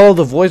says follow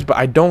the voice, but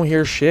I don't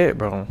hear shit,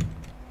 bro.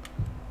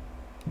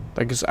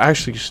 Like, it's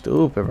actually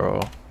stupid,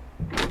 bro.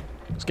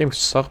 This game could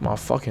suck my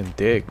fucking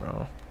dick,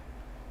 bro.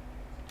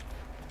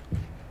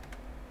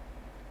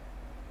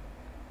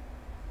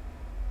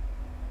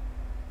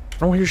 I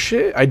don't hear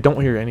shit. I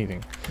don't hear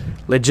anything.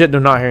 Legit do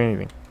not hear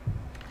anything.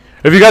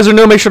 If you guys are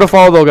new, make sure to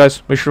follow, though,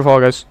 guys. Make sure to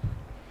follow, guys.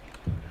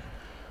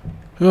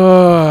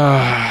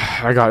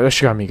 That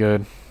shit got me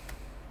good.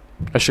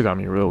 That shit got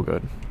me real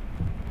good.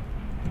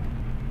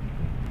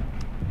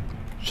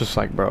 It's just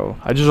like, bro,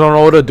 I just don't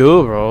know what to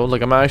do, bro.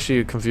 Like, I'm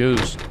actually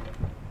confused.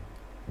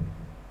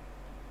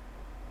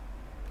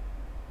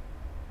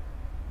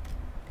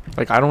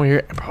 Like, I don't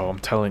hear, bro, I'm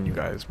telling you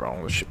guys,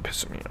 bro, this shit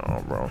pissing me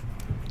off, bro.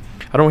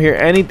 I don't hear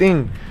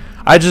anything.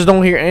 I just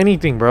don't hear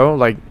anything, bro.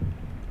 Like,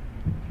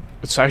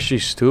 it's actually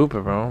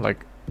stupid, bro.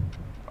 Like,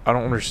 I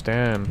don't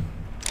understand.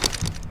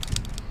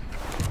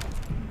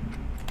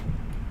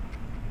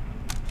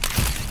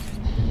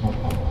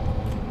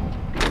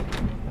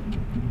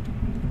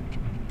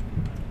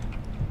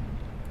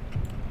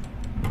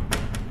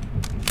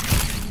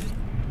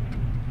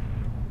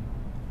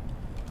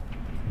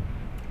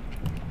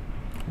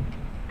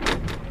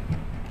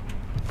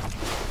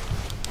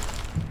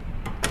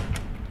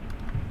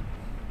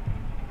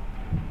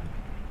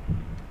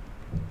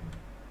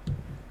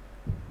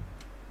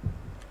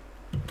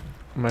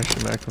 I'm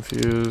actually mad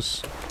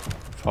confused.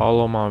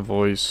 Follow my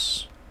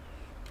voice.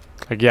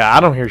 Like, yeah, I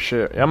don't hear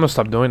shit. Yeah, I'm gonna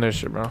stop doing this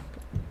shit, bro. I'm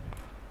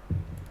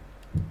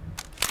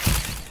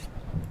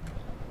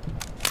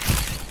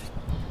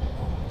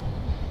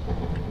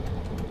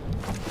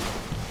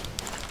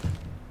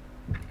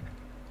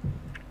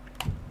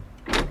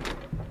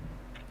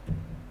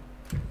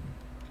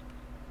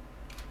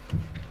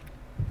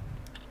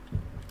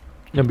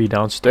gonna be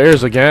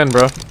downstairs again,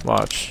 bro.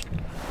 Watch.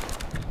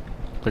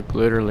 Like,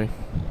 literally.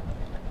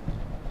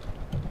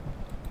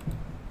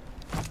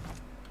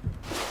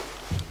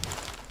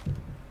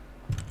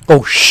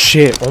 Oh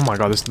shit! Oh my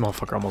god, this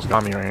motherfucker almost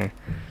got me right here.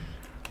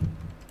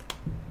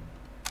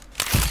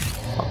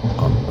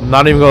 I'm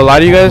not even gonna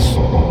lie to you guys.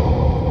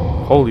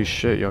 Holy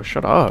shit, yo,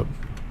 shut up.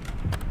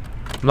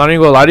 I'm not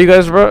even gonna lie to you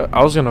guys, bro.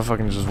 I was gonna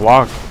fucking just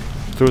walk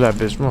through that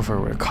bitch.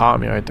 Motherfucker would have caught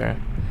me right there.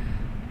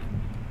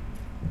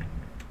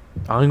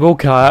 I ain't go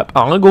cap.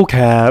 I ain't go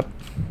cap.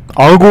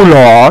 I ain't go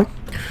lie.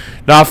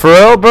 Nah, for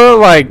real, bro.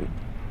 Like,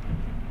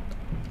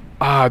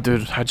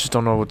 dude, I just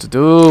don't know what to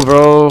do,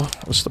 bro.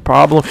 What's the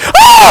problem?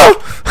 Ah!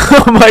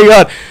 Oh my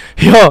god,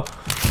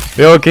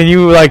 yo, can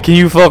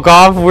you fuck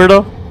off,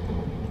 weirdo?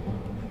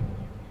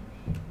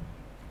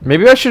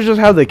 Maybe I should just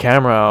have the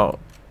camera out.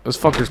 This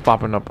fucker's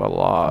popping up a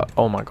lot.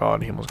 Oh my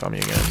god, he almost got me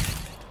again.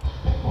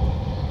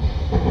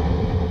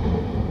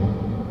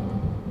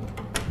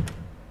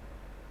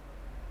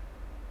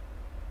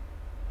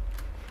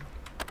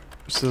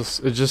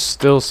 It just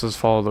still says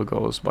follow the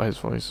ghost by his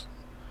voice.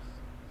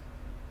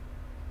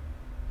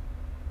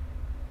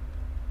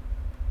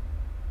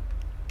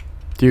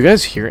 Do you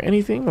guys hear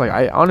anything? Like,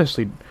 I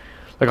honestly,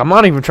 like, I'm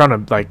not even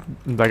trying to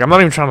I'm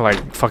not even trying to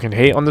like fucking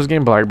hate on this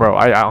game, but like, bro,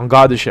 I on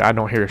God, this shit, I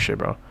don't hear shit,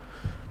 bro.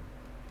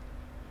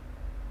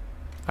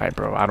 Alright,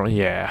 bro, I don't,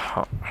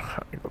 yeah.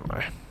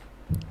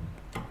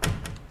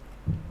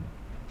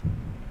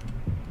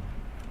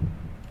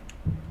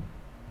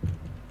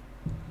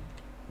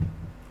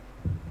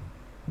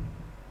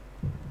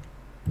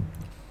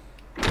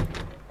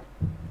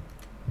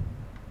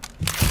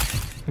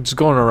 I'm just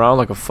going around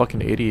like a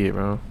fucking idiot,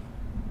 bro.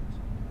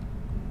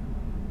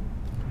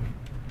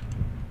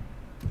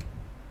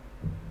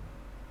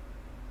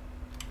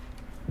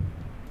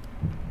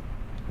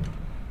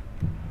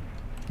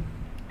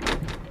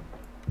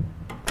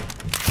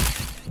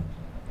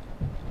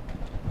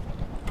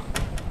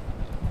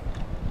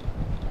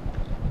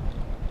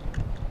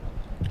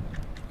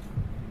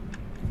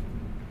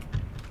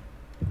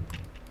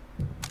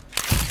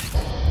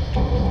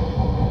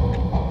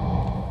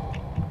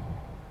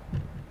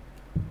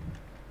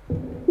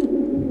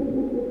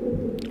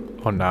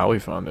 Oh, now we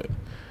found it.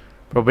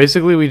 Bro,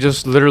 basically we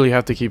just literally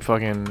have to keep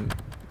fucking...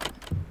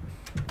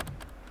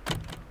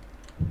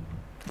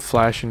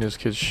 flashing this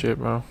kid's shit,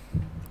 bro.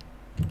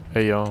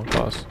 Hey, yo,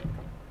 boss.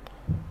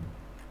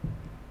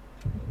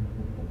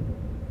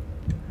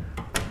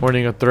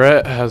 Warning, a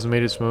threat has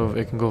made its move.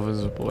 It can go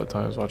visible at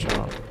times. Watch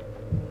out.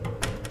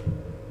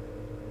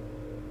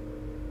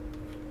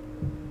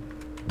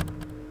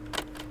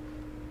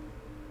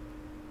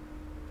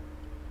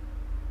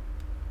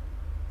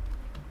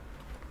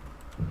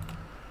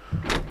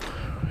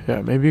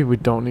 Yeah, maybe we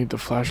don't need the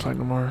flashlight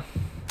no more.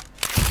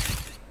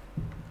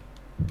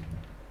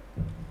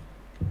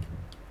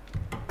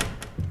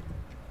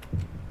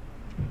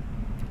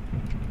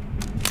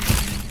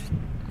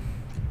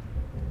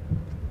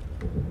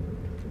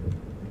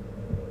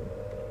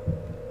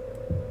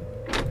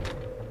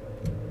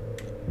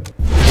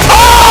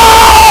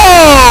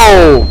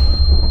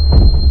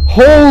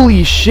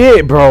 Holy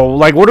shit, bro.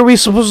 Like, what are we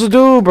supposed to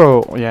do,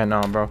 bro? Yeah,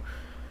 no, bro.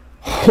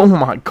 Oh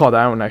my god,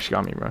 that one actually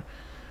got me, bro.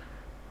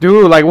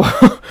 Dude, like,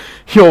 what?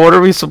 Yo, what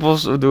are we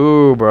supposed to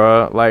do,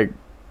 bro? Like,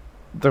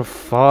 the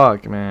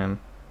fuck, man.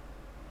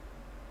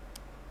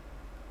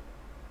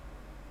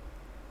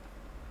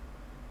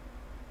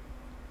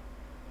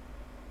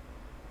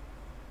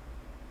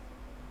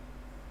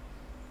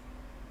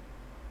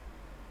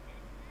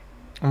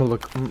 I'm gonna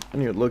look. I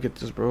need to look at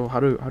this, bro. How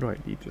do I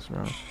beat this,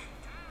 bro?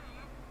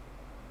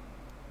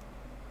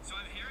 So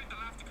I'm hearing the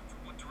laughter come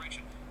from one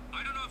direction.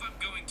 I don't know if I'm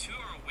going to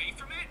or away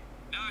from it.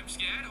 Now I'm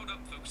scared. Hold up,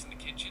 folks in the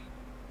kitchen.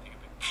 Take a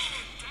bit.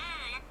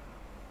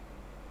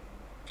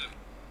 Look.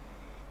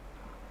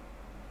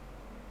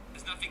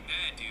 There's nothing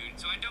there, dude.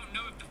 So I don't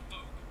know if the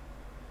folk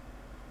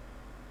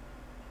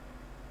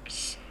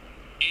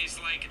is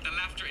like the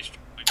laughter is.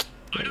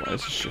 Why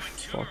is this shit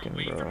fucking,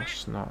 bro?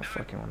 It's not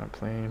fucking when I'm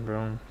playing,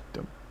 bro.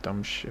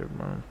 Dumb shit,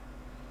 bro. I'm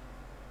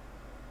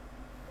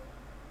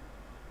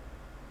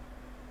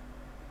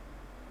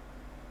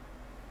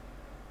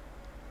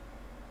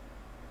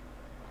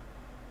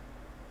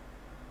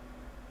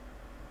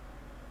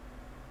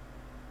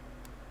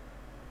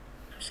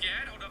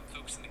scared. Hold up,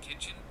 folks in the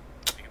kitchen.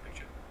 Take a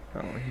picture.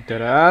 Oh, you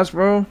dead ass,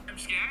 bro. I'm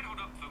scared. Hold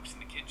up, folks in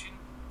the kitchen.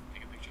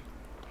 Take a picture.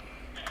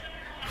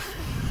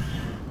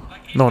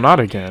 No,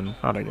 not again.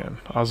 Not again.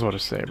 I was about to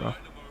say, bro.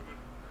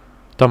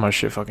 Done my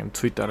shit. Fucking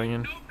tweet that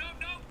again. No.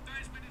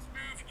 Guys, when it's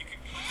moved, you can.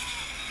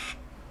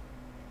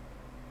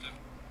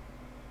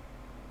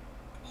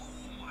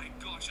 Oh my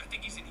gosh, I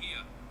think he's in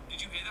here.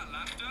 Did you hear that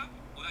laughter?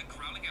 Or that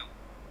growling out?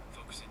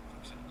 Focus in,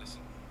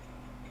 listen.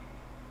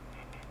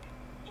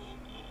 Oh.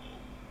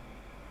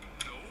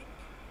 Nope.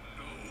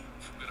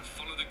 We're gonna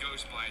follow the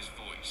ghost by his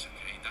voice,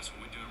 okay? That's what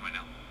we're doing right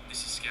now.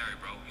 This is scary,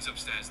 bro. He's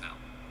upstairs now.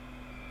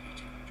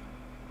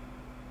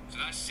 So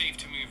that's safe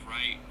to move,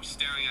 right? We're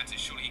staring at it.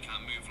 Surely he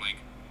can't move, like,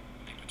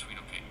 in between.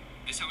 Okay.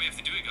 This is how we have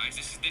to do it, guys.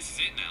 This is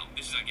it now.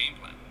 This is our game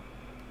plan.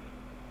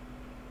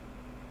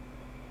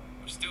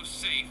 We're still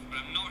safe, but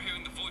I'm not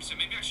hearing the voice, so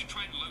maybe I should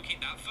try and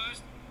locate that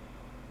first.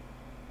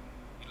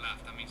 He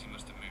laughed. That means he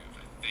must have moved,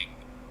 I think.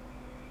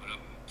 But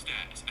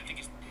upstairs, I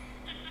think it's...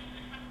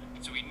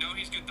 So we know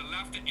he's good. The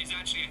laughter is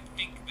actually, I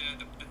think,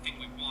 the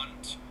thing we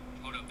want.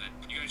 Hold up, then.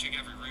 You gotta check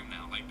every room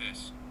now, like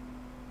this.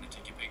 And then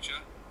take your picture.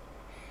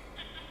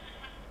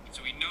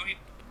 So we know he...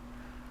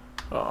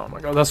 Oh my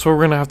god, that's what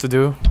we're gonna have to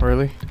do,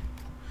 really?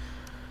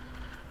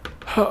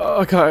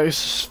 Okay,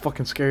 it's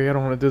fucking scary. I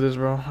don't want to do this,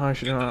 bro. I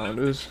actually don't want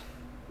to do this.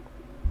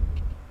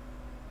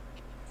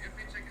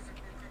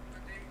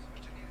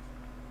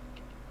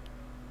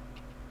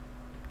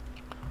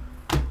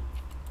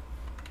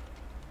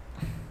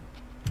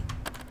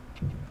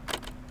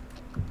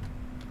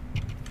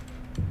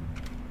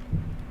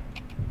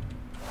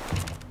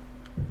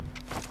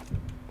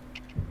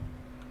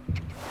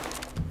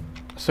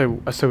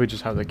 I say we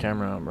just have the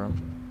camera out, bro.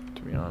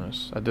 To be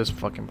honest, at this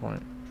fucking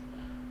point.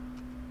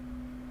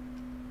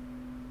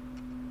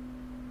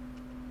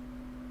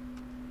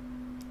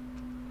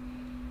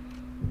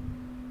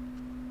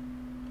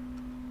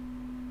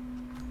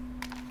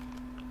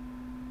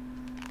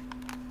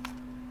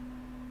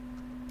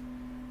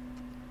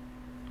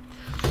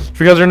 If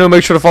you guys are new,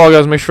 make sure to follow,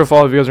 guys. Make sure to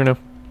follow if you guys are new.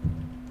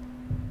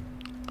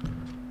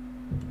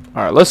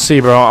 Alright, let's see,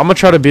 bro. I'm gonna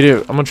try to beat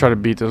it. I'm gonna try to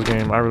beat this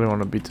game. I really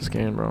want to beat this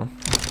game, bro.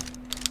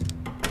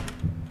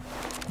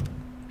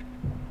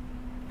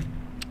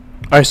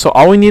 Alright, so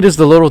all we need is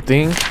the little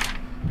thing.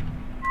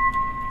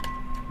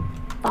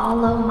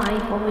 Follow my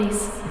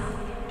voice.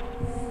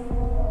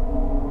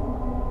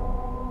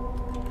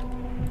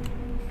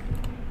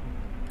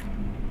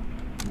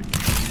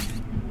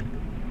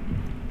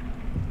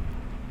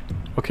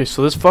 Okay,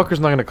 so this fucker's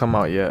not gonna come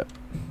out yet.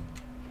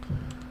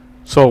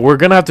 So we're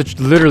gonna have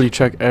to literally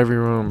check every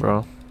room,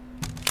 bro.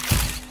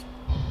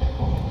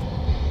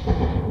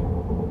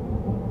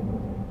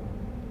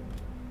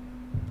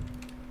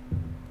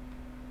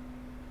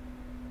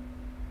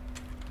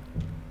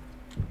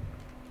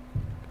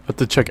 Have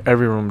to check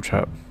every room,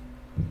 chap.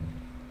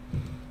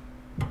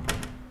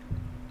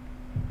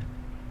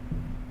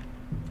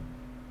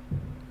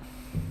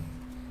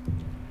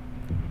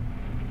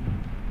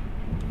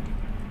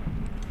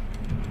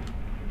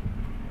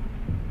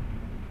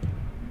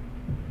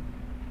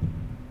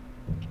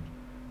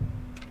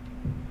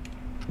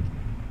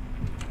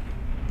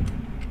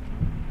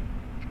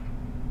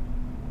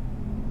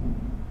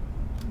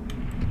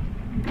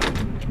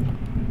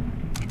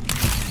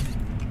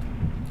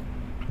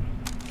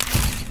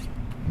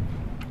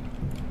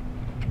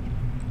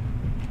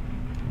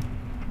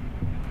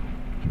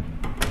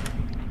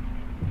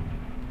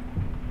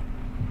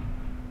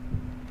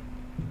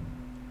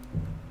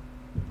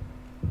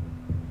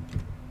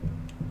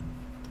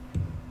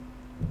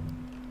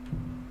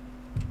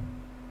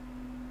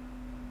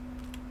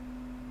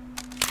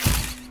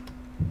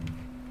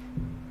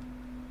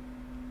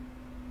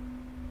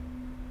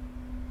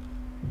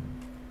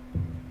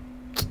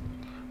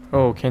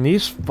 Oh, can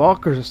these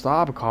fuckers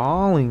stop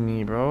calling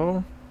me,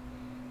 bro?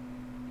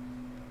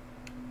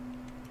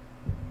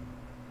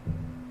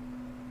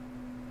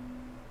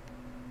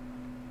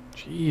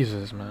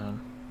 Jesus,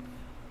 man.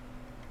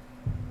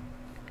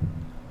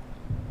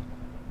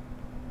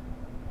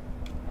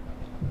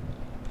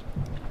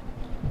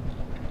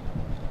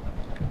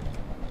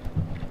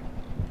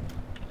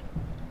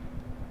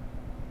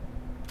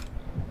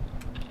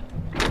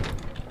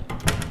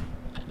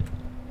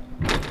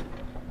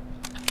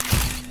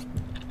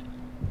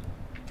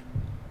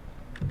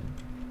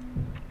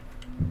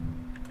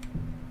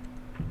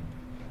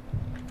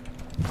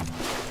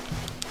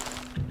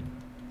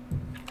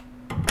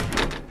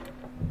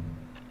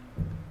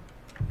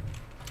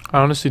 I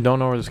honestly don't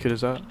know where this kid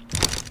is at.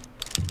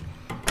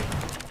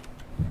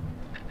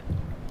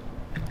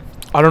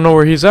 I don't know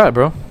where he's at,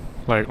 bro.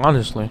 Like,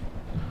 honestly.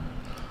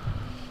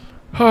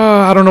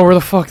 I don't know where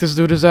the fuck this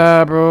dude is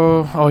at,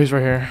 bro. Oh, he's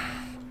right here.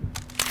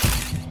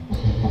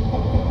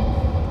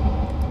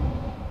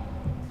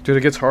 Dude,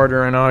 it gets harder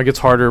right now. It gets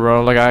harder,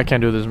 bro. Like, I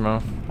can't do this,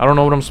 bro. I don't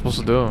know what I'm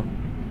supposed to do.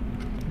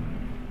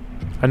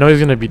 I know he's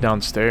gonna be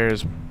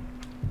downstairs.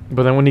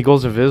 But then when he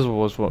goes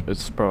invisible,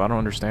 bro, I don't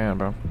understand,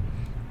 bro.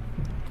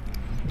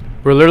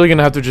 We're literally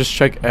gonna have to just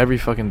check every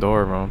fucking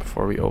door, bro,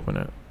 before we open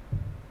it.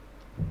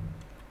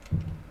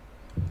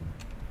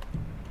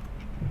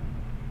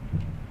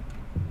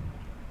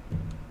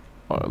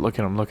 Oh, look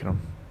at him, look at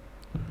him.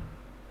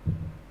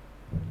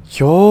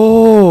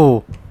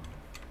 Yo!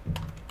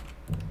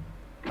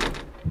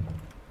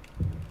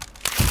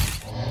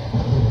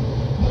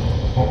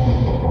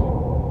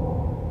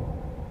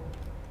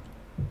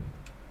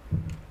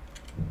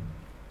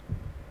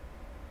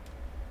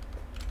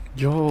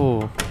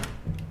 Yo!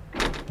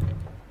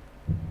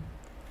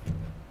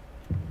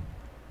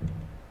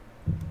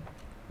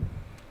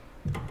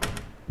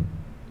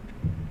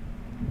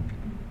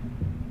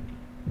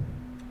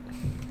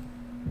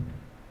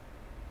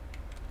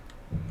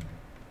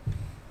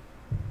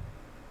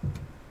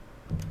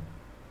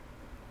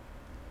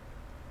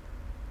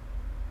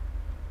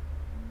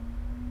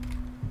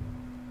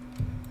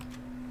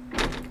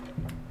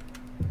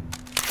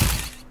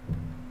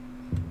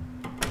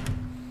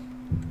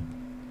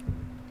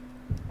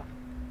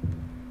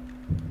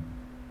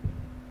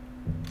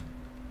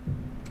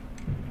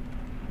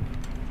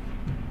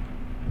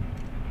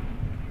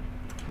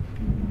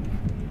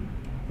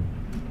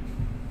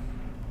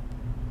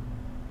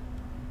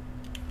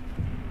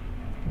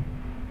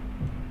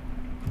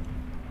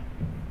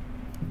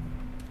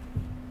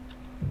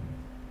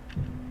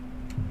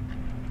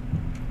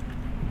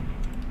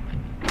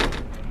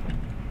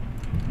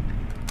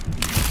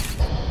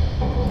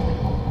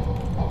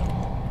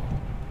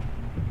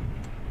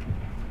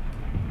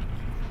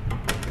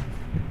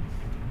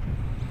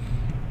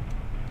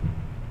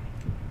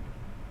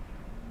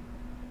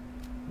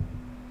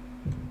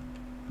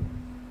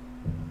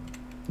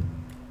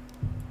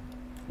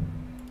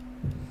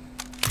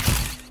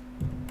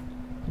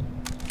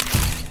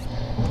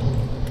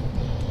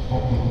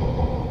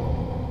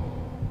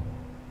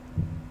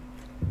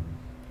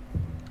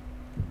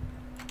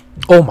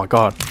 Oh my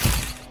god.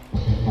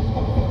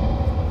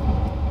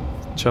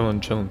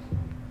 Chillin', chillin'.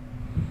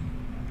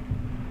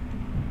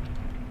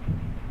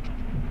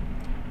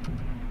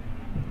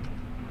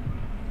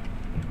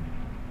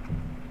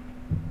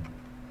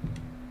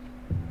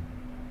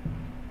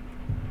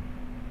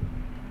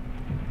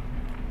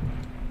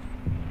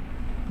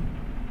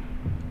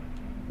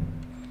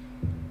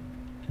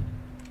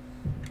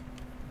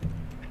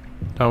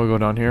 Now we go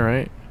down here,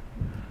 right?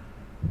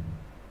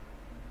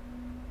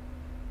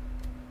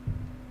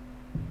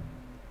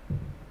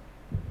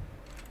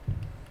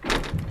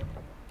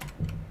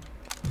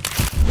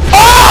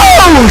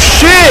 Oh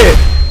shit!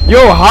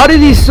 Yo, how did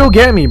he still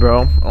get me,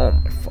 bro? Oh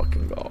my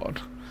fucking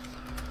god.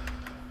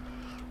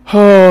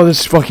 Oh,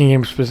 this fucking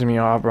game is pissing me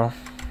off, bro.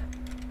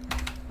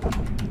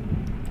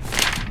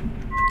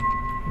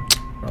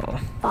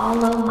 Oh.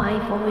 Follow my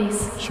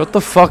voice. Shut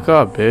the fuck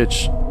up,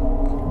 bitch.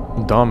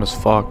 I'm dumb as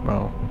fuck,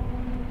 bro.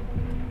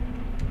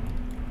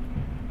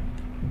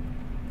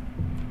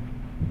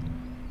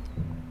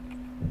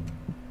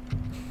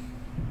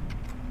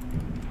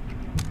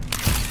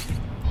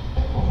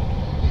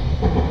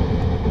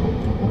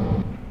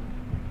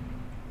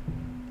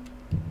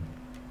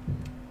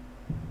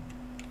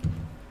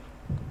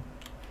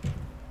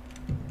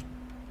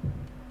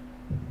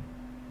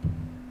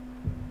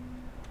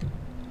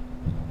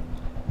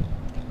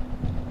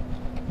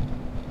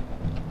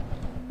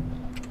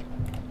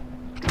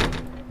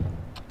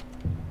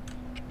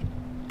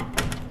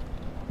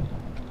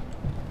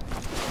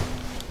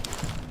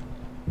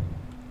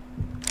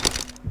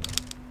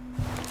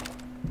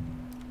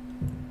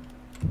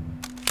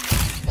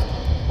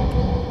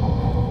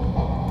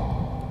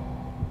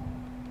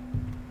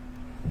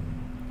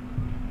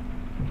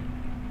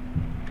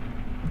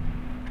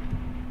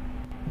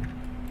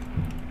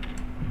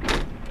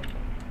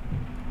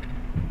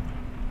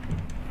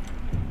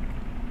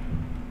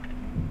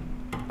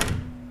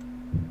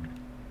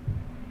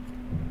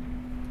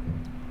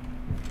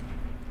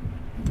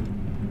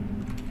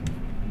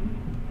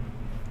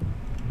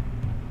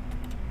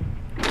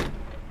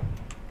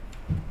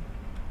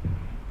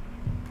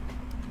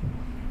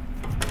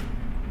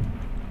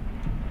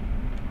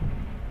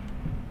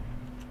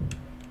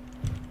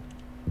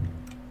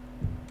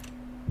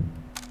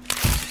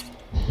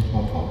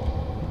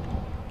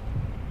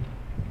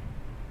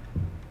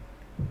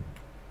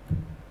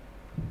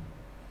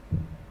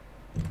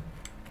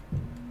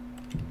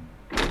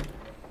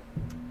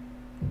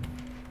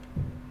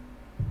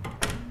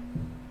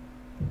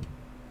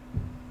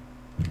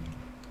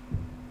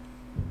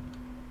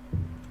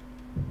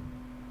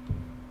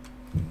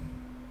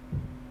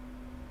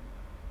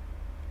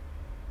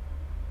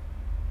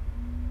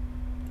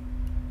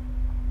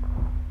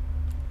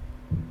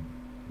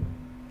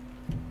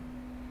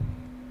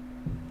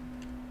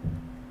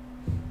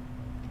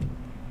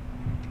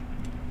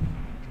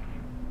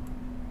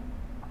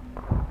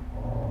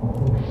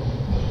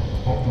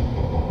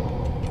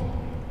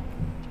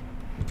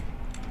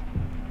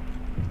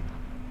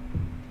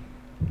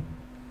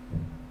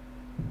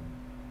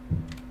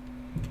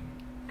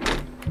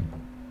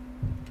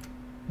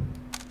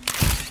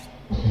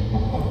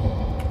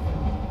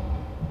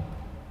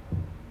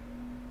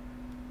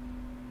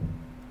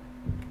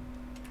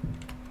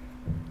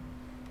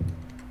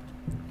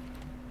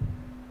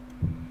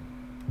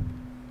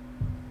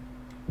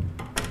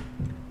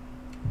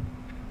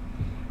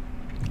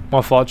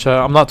 My fault, chat.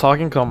 I'm not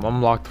talking 'cause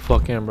I'm locked the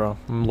fuck in, bro.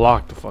 I'm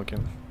locked the fuck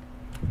in.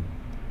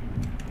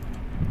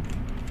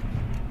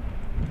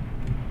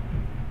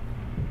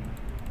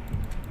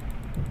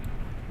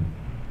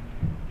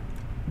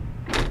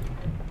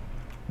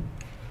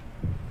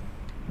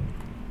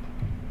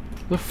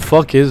 The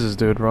fuck is this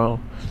dude, bro?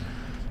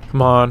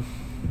 Come on.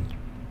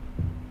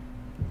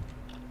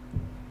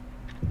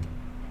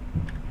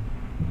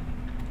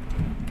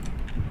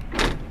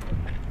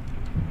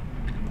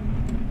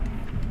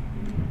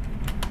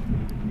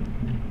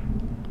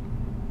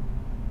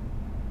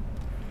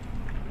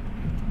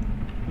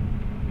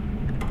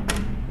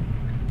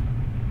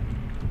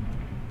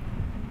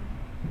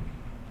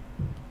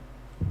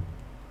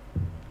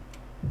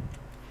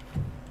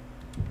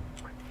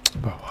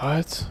 Bro,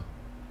 what?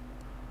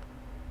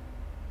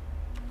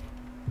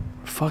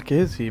 The fuck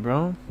is he,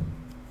 bro?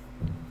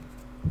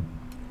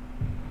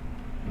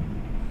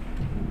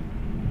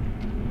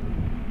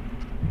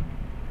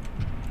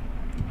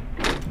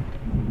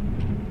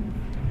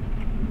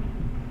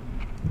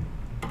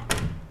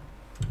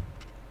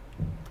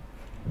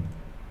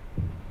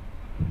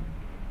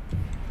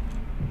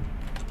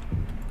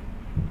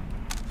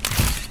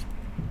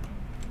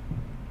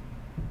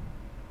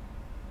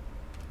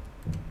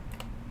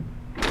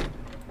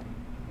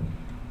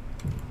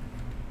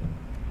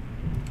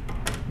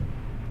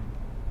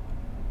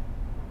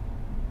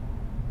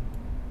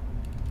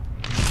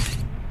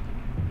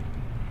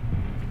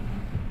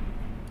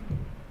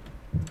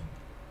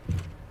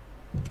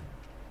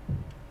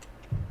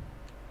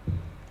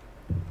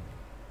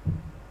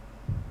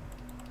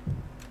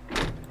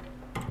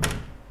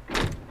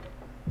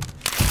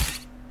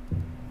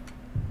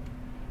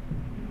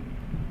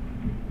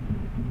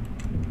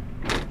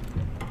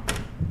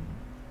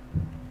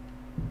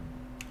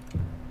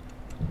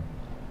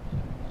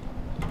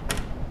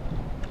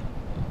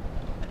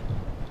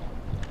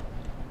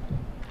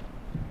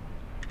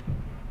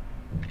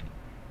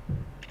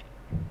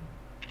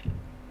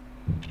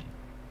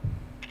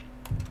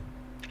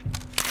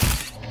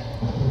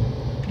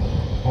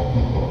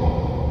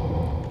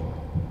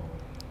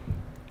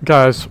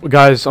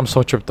 Guys, I'm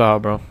so tripped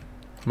out, bro.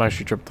 I'm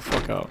actually tripped the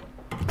fuck out.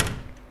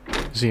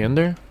 Is he in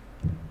there?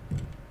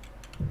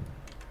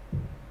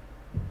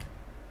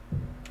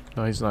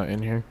 No, he's not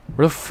in here.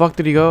 Where the fuck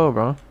did he go,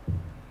 bro?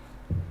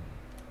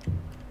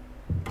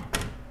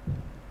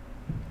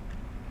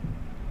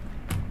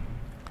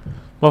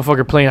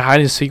 Motherfucker playing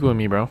hide and seek with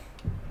me, bro.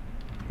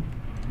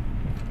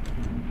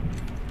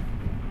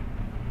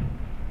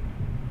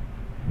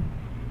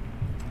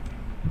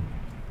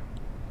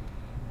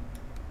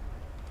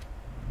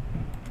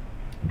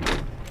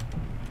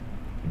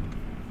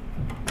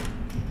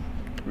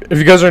 If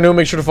you guys are new,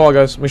 make sure to follow,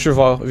 guys. Make sure to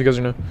follow if you guys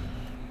are new.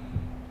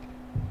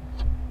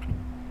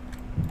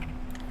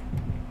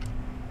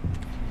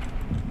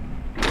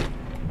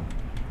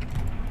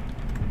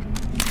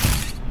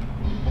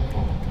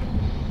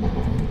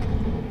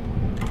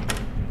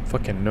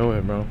 Fucking know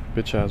it, bro.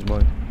 Bitch ass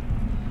boy.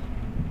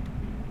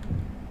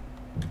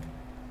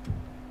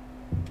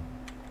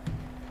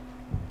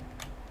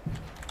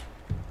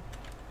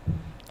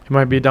 He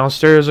might be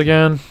downstairs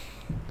again.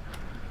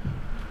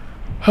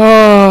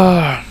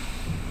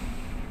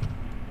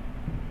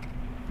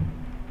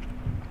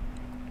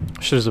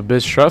 Shit is a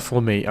bit stressful,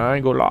 mate. I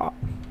ain't gonna lie.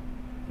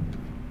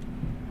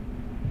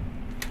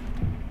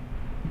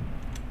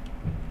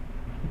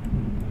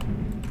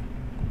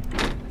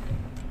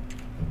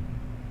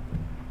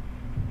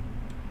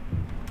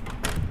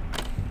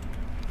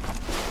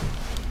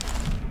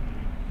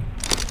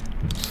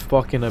 This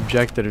fucking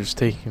objective is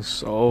taking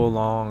so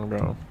long,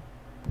 bro.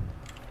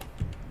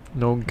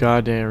 No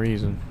goddamn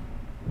reason.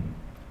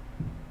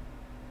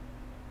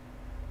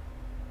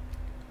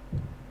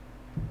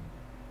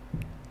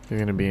 They're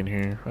gonna be in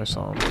here. I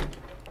saw him.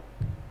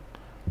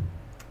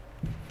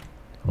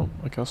 Oh,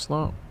 I guess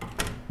not.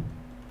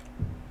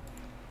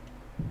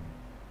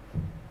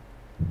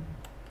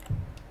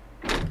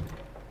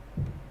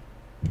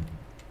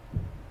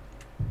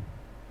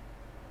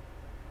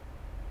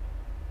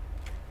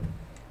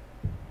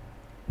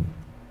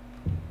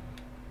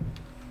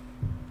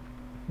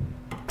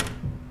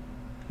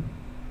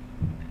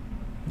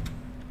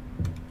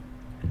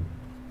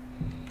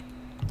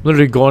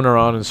 Literally going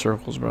around in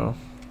circles, bro.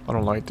 I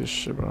don't like this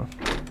shit, bro.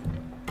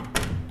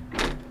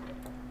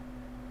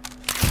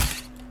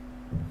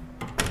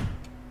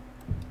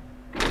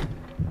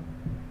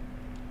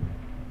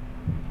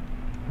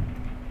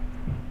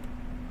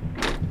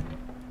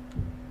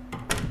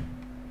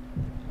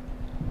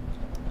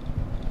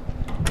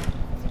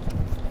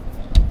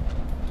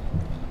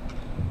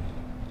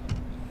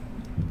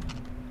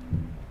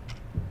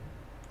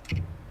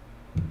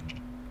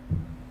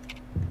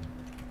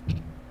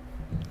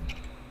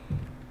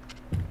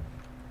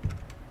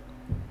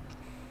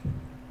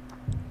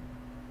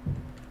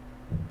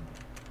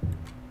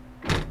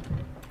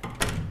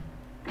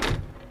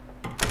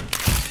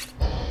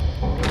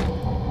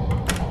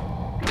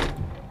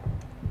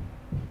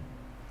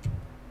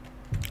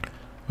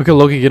 We could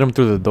Loki get him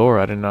through the door.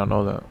 I did not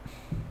know that.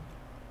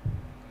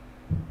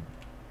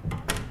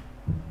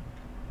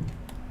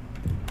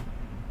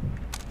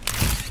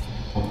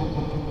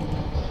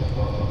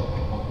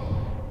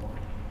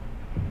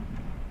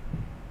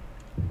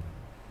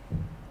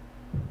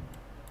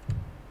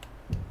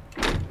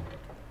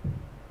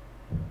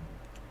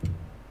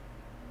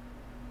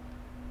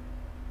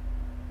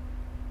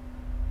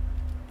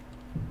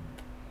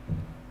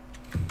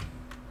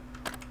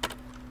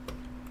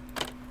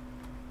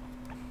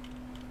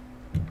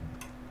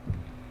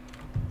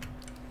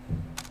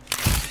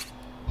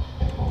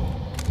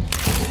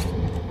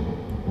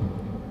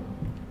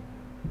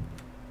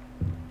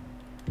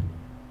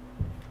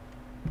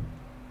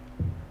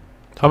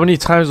 How many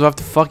times do I have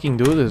to fucking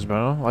do this,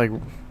 bro? Like,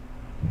 it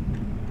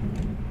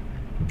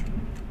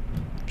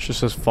just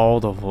says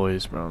follow the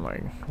voice, bro. Like,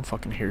 I don't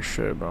fucking hear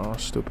shit, bro.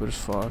 Stupid as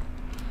fuck.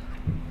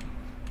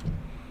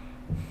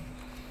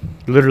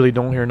 Literally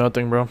don't hear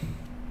nothing, bro.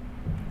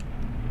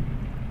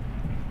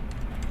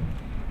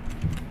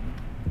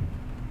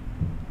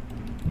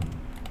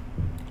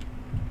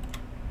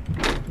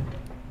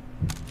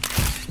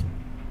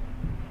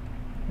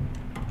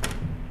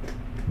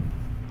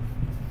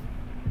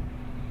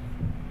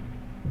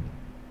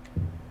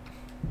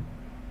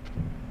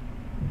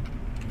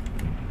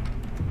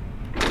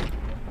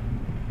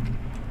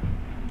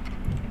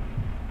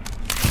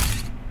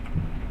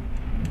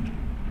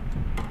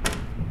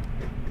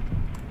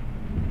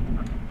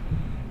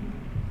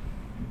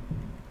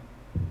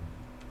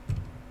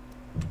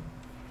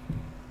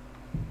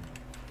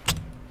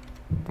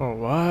 Oh,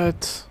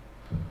 what?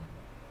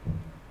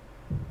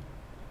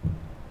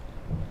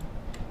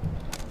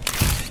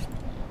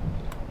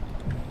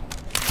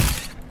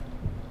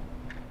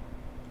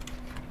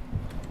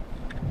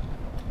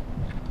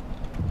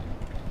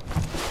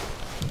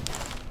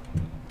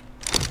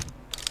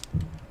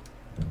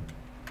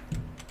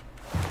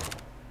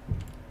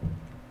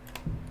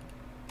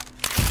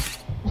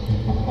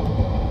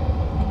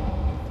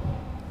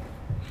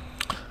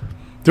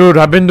 Dude,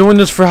 I've been doing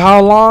this for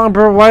how long,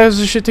 bro? Why is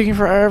this shit taking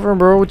forever,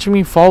 bro? What you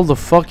mean follow the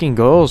fucking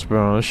ghost,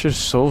 bro? This shit's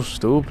so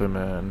stupid,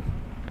 man.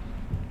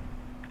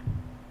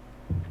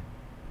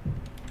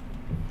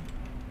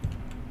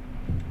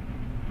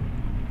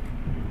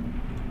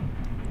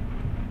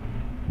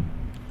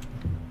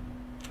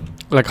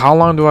 Like, how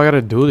long do I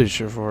gotta do this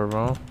shit for,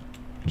 bro?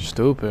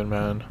 Stupid,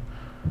 man.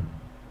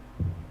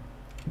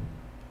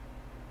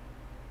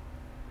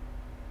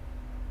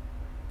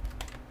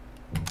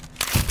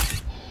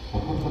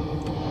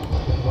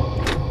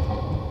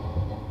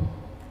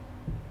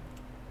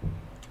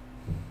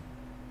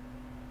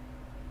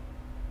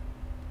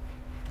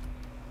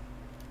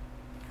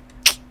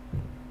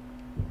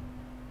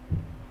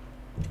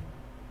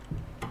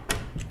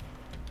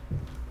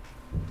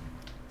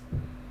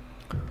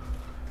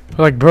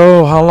 Like,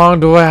 bro, how long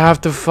do I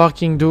have to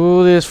fucking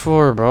do this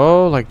for,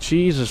 bro? Like,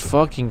 Jesus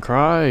fucking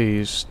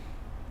Christ.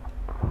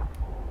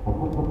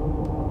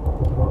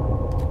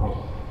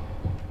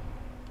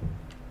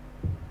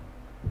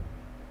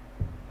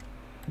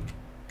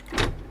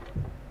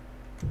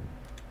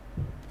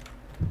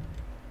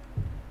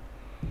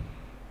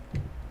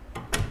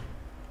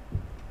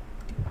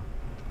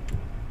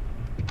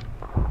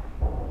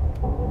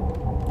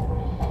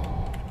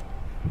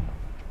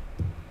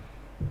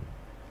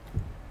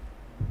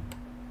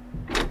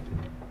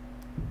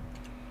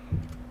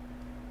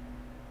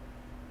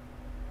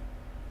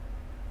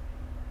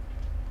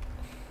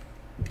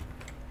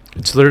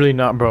 It's literally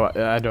not, bro.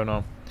 I don't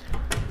know.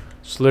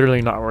 It's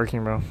literally not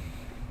working, bro.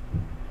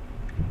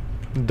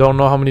 Don't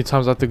know how many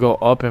times I have to go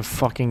up and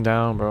fucking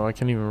down, bro. I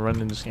can't even run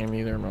in this game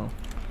either, bro.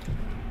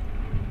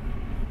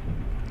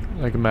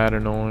 Like, mad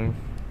annoying.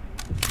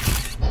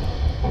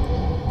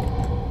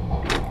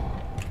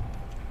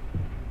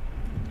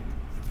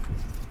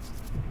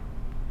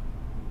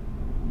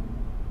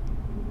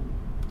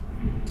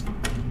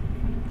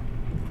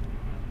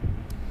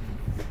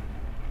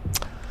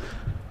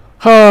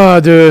 Ah,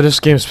 dude, this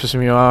game's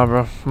pissing me off,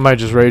 bro. I might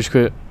just rage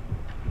quit.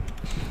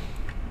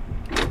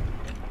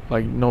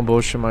 Like, no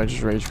bullshit, might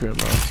just rage quit,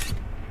 bro.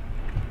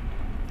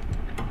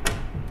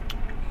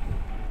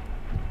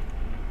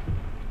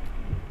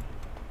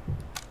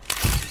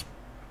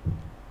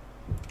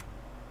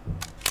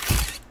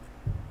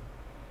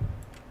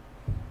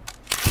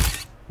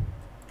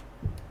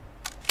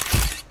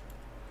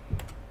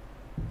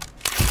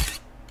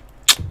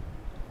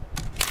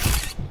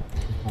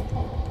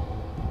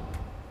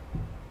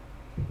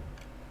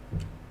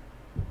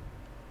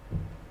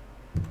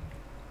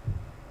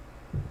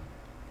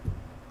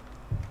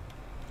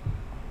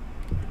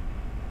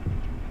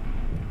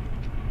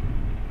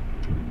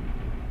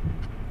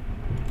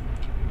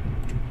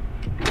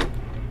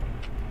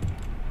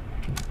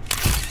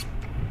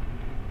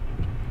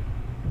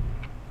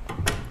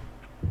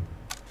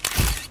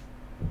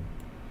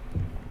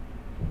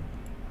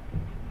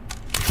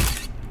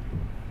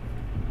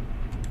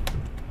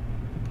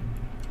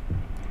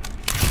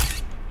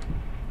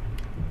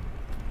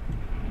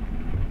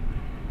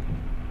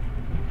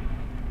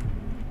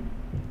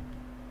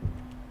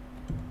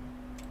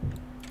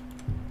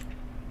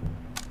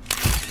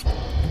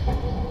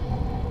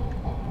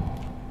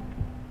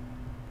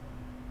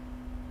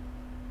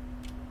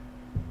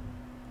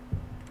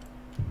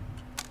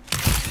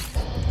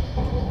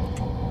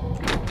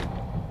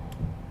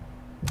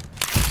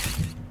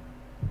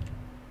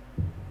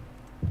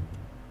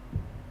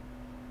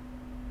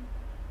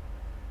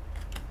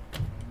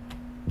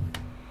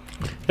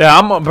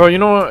 Yeah, bro, you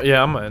know what?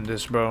 Yeah, I'm gonna end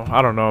this, bro.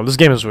 I don't know. This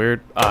game is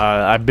weird.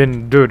 I've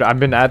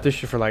been at this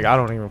shit for, like, I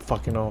don't even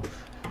fucking know.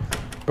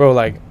 Bro,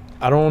 like,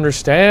 I don't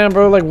understand,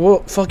 bro. Like,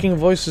 what fucking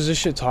voice is this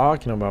shit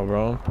talking about,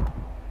 bro?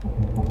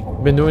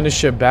 Been doing this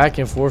shit back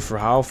and forth for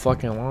how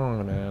fucking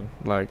long, man?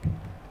 Like,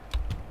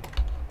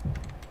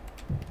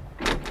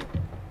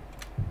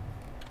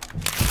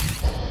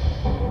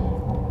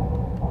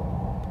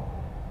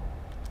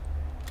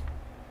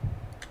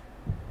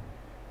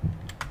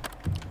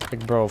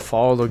 Like, bro,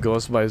 follow the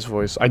ghost by his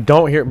voice. I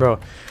don't hear, bro.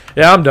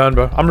 Yeah, I'm done,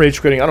 bro. I'm rage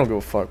quitting. I don't give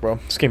a fuck, bro.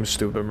 This game is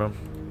stupid, bro.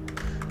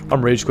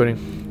 I'm rage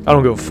quitting. I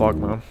don't give a fuck,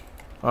 man.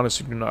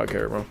 Honestly, do not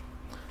care, bro.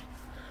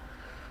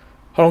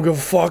 I don't give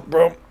a fuck,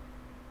 bro.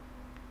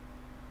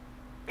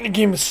 The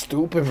game is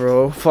stupid,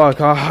 bro. Fuck.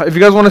 If you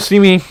guys want to see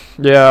me,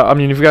 yeah, I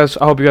mean, if you guys,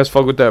 I hope you guys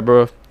fuck with that,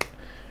 bro.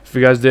 If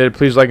you guys did,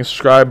 please like and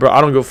subscribe, bro.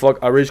 I don't give a fuck.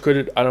 I rage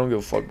quitted. I don't give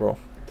a fuck, bro.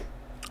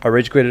 I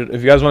rage quitted.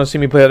 If you guys want to see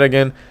me play it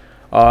again,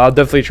 I'll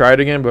definitely try it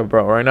again. But,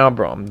 bro, right now,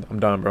 bro, I'm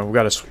done, bro. We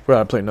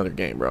gotta play another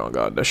game, bro. Oh,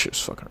 God, that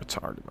shit's fucking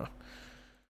retarded, bro.